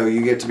like, no,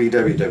 you get to be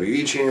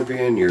WWE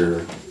champion,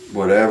 you're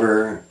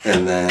whatever,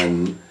 and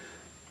then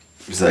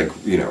he's like,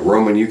 you know,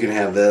 Roman, you can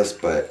have this,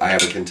 but I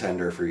have a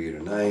contender for you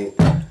tonight.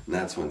 And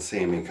that's when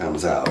Sammy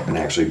comes out and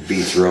actually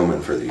beats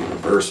Roman for the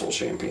Universal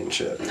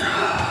Championship. No.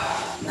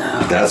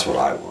 That's what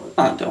I want.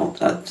 I don't.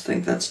 I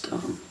think that's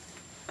dumb.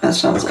 That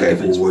sounds Okay, like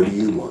a Vince well, what do McMahon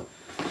you thing. want?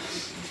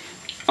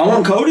 I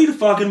want Cody to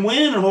fucking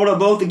win and hold up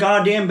both the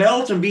goddamn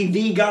belts and be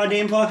the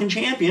goddamn fucking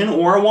champion,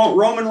 or I want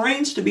Roman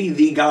Reigns to be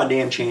the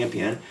goddamn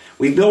champion.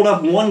 We build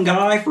up one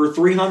guy for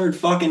 300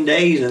 fucking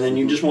days, and then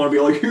you just want to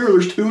be like, here,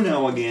 there's two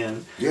now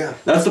again. Yeah.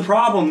 That's the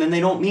problem. Then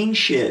they don't mean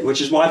shit,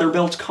 which is why their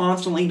belts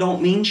constantly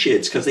don't mean shit.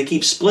 It's because they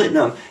keep splitting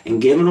them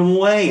and giving them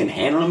away and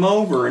handing them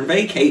over and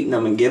vacating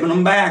them and giving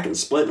them back and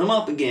splitting them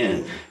up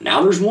again.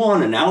 Now there's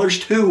one, and now there's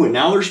two, and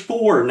now there's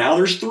four, and now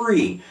there's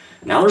three.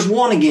 Now there's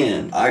one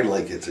again. I'd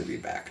like it to be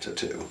back to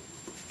two.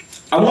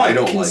 I want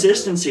don't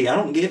consistency. I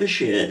don't give a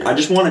shit. I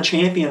just want a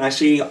champion I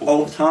see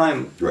all the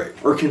time. Right.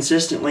 Or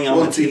consistently on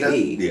the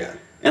TV. Yeah.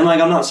 And, like,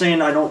 I'm not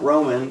saying I don't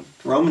Roman.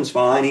 Roman's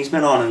fine. He's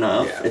been on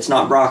enough. Yeah. It's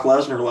not Brock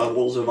Lesnar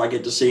levels if I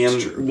get to see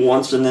him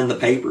once and then the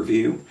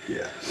pay-per-view.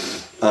 Yeah.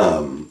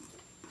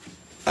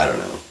 I don't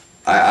know.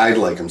 I'd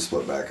like him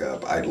split back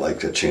up. I'd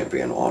like a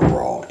champion on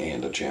Raw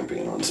and a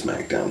champion on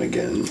SmackDown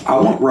again. I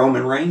want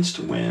Roman Reigns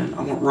to win.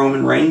 I want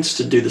Roman Reigns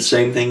to do the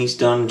same thing he's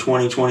done in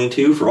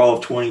 2022 for all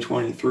of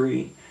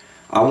 2023.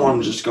 I want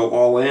him to just go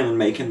all in and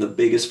make him the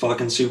biggest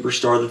fucking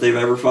superstar that they've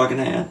ever fucking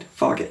had.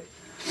 Fuck it.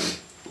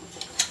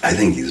 I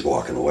think he's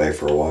walking away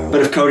for a while.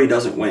 But if Cody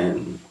doesn't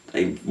win,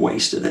 they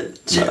wasted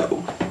it.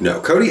 So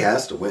No, Cody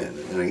has to win.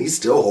 And he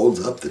still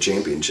holds up the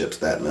championships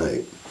that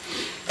night.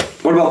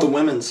 what about the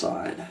women's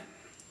side?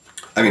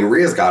 I mean,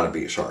 Rhea's got to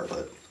beat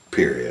Charlotte.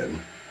 Period.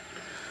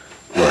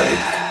 Like,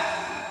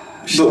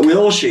 But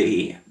will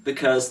she?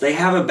 Because they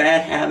have a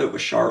bad habit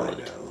with I Charlotte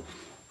know.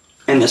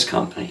 in this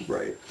company.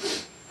 Right.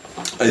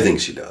 I think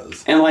she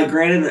does. And, like,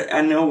 granted,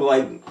 I know,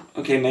 like,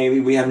 okay, maybe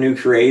we have new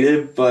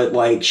creative, but,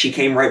 like, she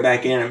came right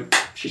back in and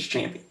she's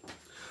champion.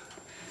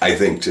 I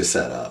think to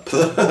set up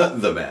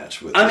the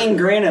match with. I mean,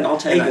 granted, I'll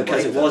take And it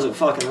because like it wasn't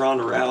fucking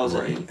Ronda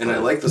Rousey. Right. And I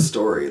like the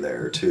story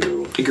there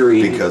too.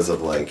 Agreed. Because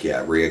of like,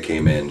 yeah, Rhea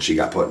came in, she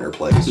got put in her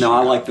place. No, she I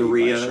got like the beat by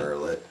Rhea.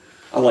 Charlotte.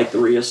 I like the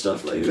Rhea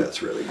stuff I think too.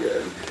 that's really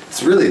good.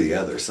 It's really the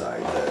other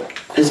side that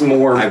It's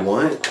more. I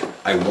want.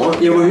 Yeah, well, who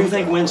do you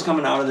think wins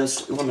coming out of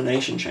this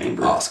elimination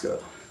chamber?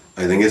 Asuka.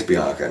 I think it's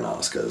Bianca and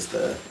Asuka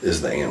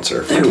is the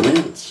answer. Who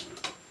wins?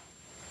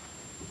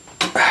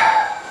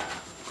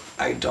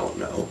 I don't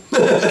know.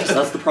 'Cause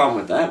that's the problem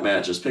with that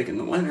match, is picking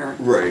the winner.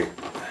 Right.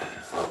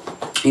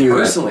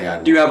 Personally,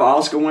 I do you have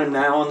Asuka win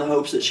now in the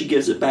hopes that she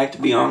gives it back to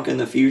Bianca in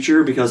the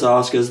future because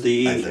Asuka's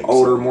the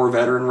older, more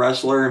veteran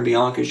wrestler and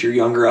Bianca's your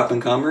younger up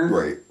and comer?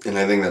 Right, and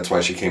I think that's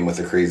why she came with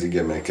the crazy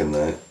gimmick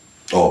and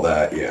all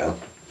that. Yeah.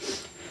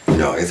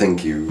 No, I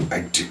think you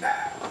have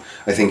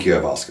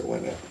Asuka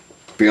win it.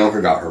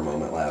 Bianca got her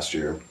moment last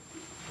year.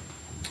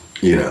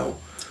 You know.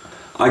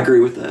 I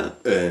agree with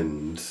that.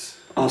 And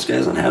Asuka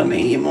hasn't had a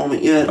Mania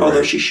moment yet,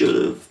 although she should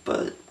have,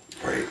 but.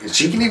 Right.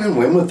 She can even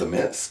win with the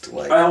Mist.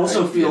 Like, I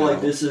also feel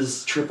like this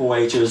is Triple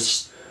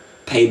H's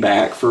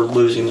payback for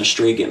losing the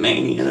streak at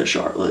Mania to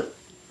Charlotte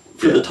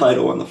for the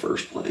title in the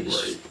first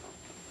place. Right.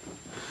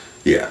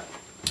 Yeah.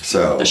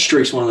 So the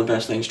streak's one of the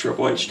best things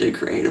Triple H did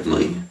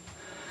creatively.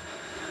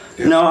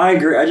 Yeah. No, I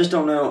agree. I just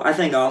don't know. I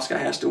think Asuka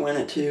has to win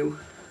it too.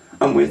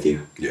 I'm with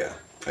you. Yeah,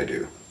 I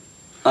do.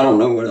 I don't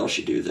know what else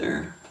you do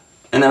there.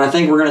 And then I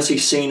think we're going to see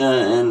Cena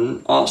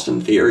and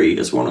Austin Theory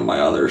as one of my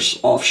others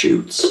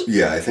offshoots.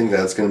 Yeah, I think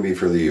that's going to be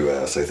for the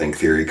U.S. I think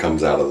Theory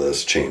comes out of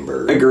this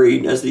chamber.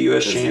 Agreed, as the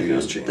U.S.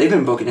 champion. They've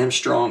been booking him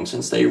strong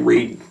since they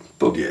invented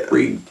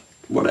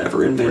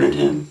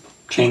him,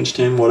 changed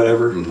him,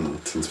 whatever. Mm-hmm.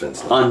 Since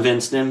Vince.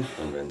 Unvinced him.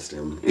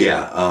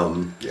 Yeah,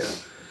 yeah.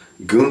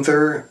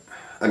 Gunther,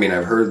 I mean,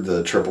 I've heard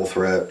the triple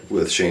threat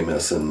with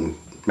Sheamus and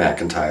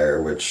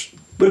McIntyre, which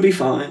would be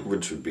fine.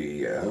 Which would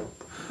be, yeah.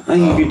 I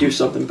think you could do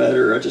something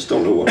better. I just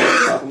don't know what off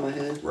the top of my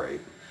head. Right.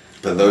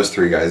 But those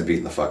three guys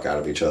beating the fuck out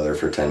of each other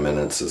for 10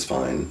 minutes is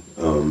fine.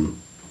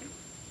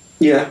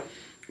 Yeah.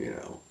 You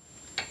know.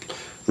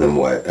 Then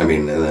what? I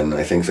mean, and then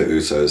I think the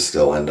Usos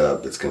still end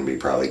up, it's going to be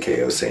probably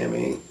KO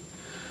Sammy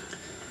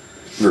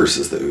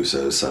versus the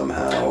Usos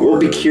somehow. We'll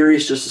be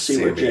curious just to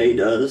see what Jay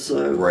does.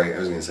 So. Right. I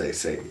was going to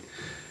say.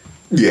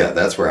 Yeah,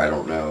 that's where I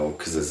don't know.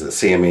 Because is it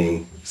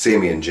Sammy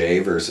and Jay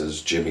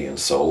versus Jimmy and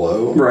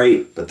Solo?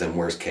 Right. But then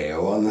where's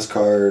KO on this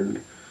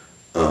card?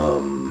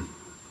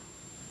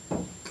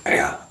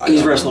 Yeah.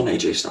 He's wrestling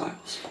AJ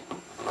Styles.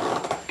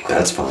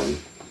 That's fine.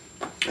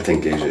 I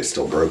think AJ's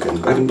still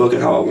broken. I can book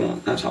it how I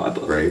want. That's how I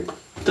book it. Right.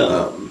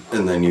 Done.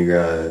 And then you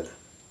got...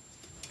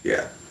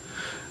 Yeah.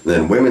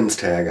 Then women's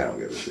tag, I don't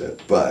give a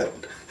shit. But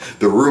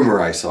the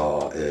rumor I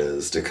saw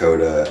is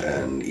Dakota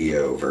and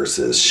Io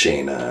versus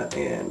Shayna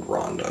and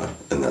Ronda.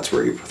 And that's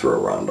where you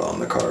throw Ronda on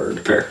the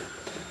card. Fair.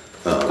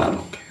 I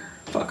don't care.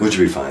 Fuck which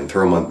would be fine.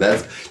 Throw them on...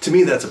 To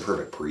me, that's a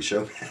perfect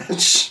pre-show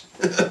match.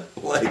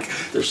 Like,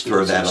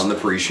 throw that on the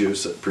pre-show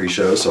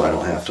so I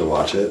don't have to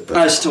watch it. But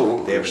I still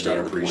don't they haven't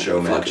done a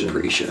pre-show match.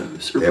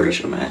 Pre-shows or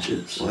pre-show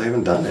matches. Well, they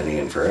haven't done any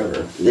in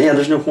forever. Yeah,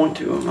 there's no point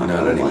to them.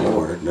 Not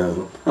anymore,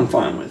 no. I'm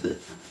fine with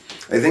it.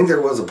 I think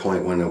there was a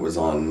point when it was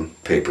on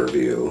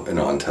pay-per-view and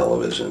on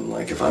television.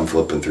 Like, if I'm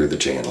flipping through the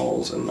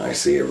channels and I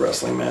see a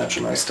wrestling match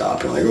and I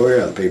stop and like, oh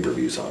yeah, the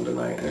pay-per-view's on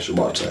tonight, I should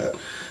watch that.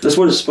 That's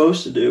what it's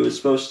supposed to do. It's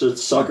supposed to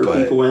sucker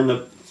people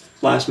into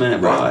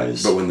last-minute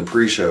buys. But when the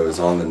pre-show is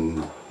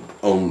on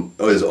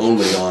is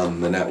only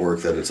on the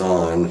network that it's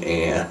on,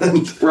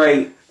 and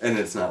right, and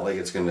it's not like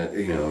it's gonna,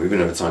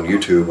 even if it's on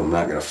YouTube, I'm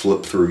not gonna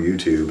flip through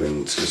YouTube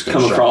and it's just gonna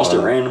come across it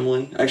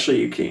randomly. Actually,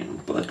 you can,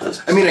 but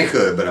that's. I mean, I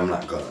could, but I'm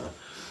not gonna,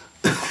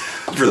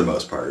 for the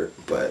most part.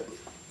 But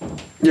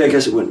yeah, I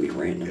guess it wouldn't be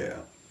random. Yeah.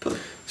 But,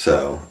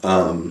 so,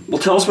 well,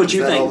 tell us what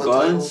you think,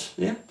 Buds.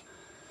 Yeah.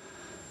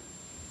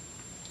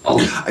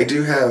 I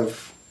do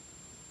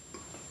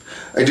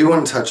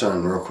want to touch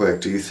on real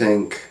quick. Do you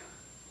think?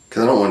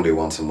 Because I don't want to do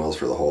Once and Wills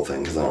for the whole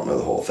thing, because I don't know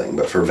the whole thing.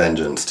 But for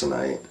Vengeance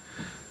tonight,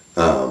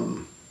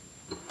 Braun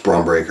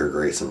Breaker,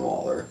 Grayson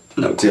Waller.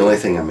 No, it's the only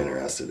thing I'm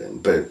interested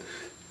in. But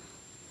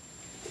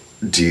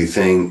do you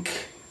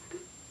think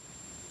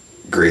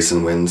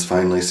Grayson wins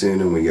finally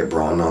soon and we get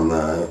Braun on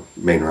the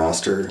main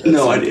roster?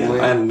 No idea. Point?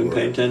 I haven't been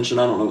paying attention.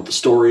 I don't know what the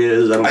story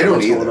is. I don't know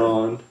what's going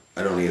on.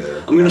 I don't either.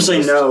 I'm going to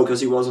say no,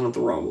 because he wasn't at the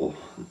Rumble.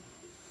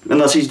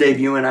 Unless he's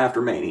debuting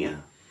after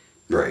Mania.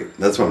 Right.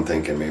 That's what I'm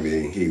thinking.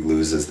 Maybe he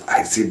loses.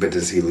 I see, but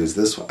does he lose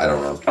this one? I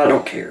don't know. I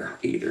don't care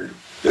either.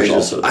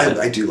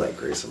 I do like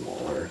Grayson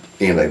Waller,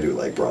 and I do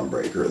like Braun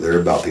Breaker. They're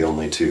about the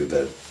only two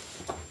that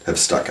have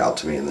stuck out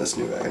to me in this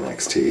new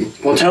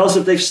NXT. Well, tell us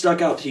if they've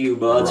stuck out to you,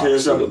 Buds. Hit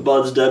us up at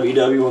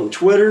BudsWW on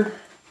Twitter.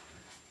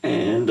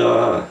 And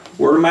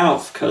word of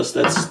mouth, because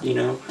that's,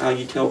 how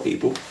you tell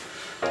people.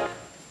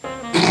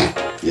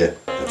 Yeah,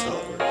 that's how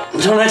it works.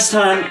 Until next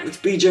time, it's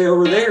BJ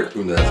over there.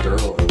 And that's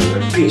Daryl over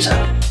there. Peace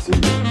out. See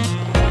you.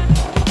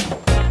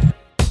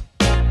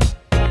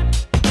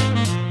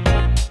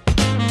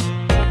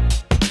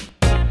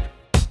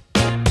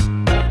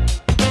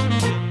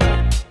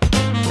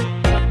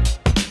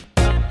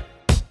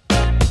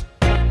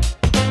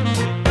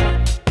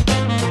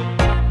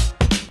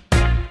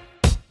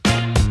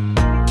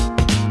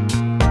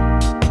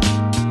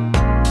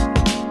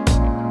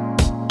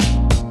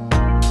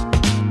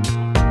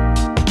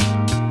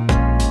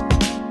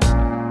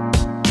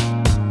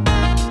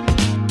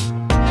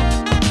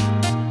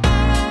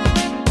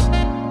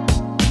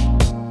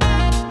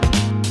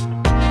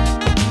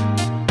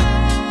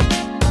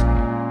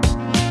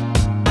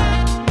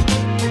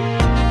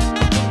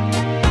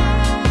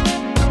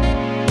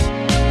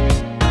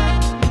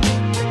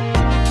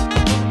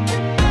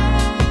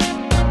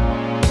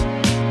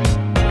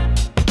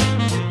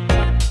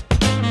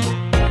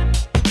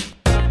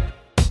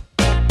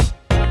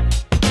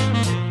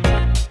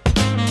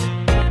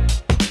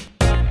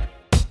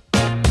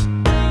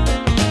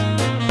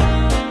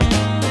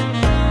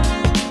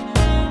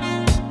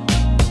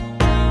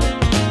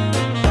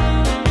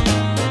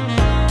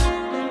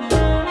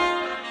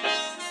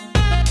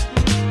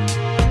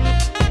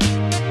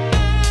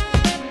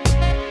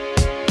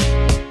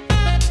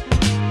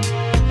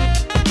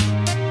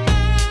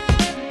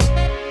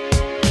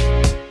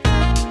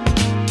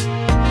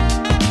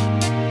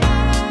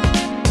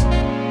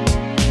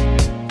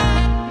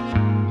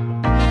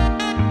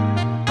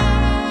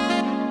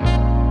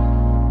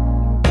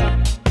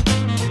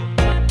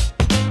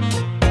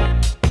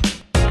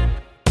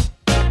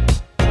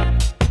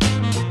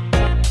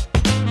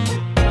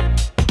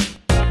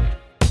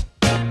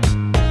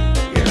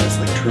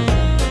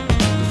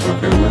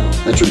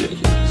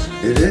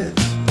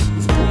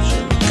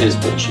 It is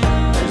bullshit.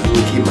 I just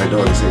want to keep my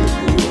dog safe,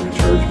 and you want to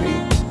charge me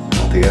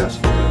healthy ass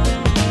for it.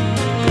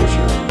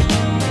 Bullshit.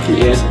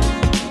 Keep it safe.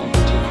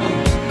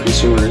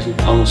 Consumerism.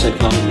 I almost said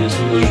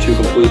communism. Those are two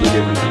completely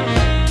different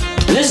things.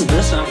 And this is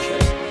the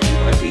soundtrack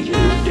by BJ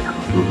Darrow.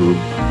 Mm-hmm.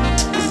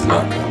 This is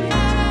not communism.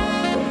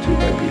 Brought to you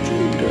by BJ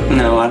Darrow.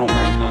 No, I don't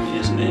bring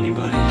communism to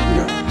anybody.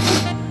 No.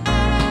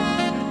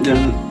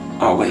 Then,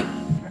 oh wait.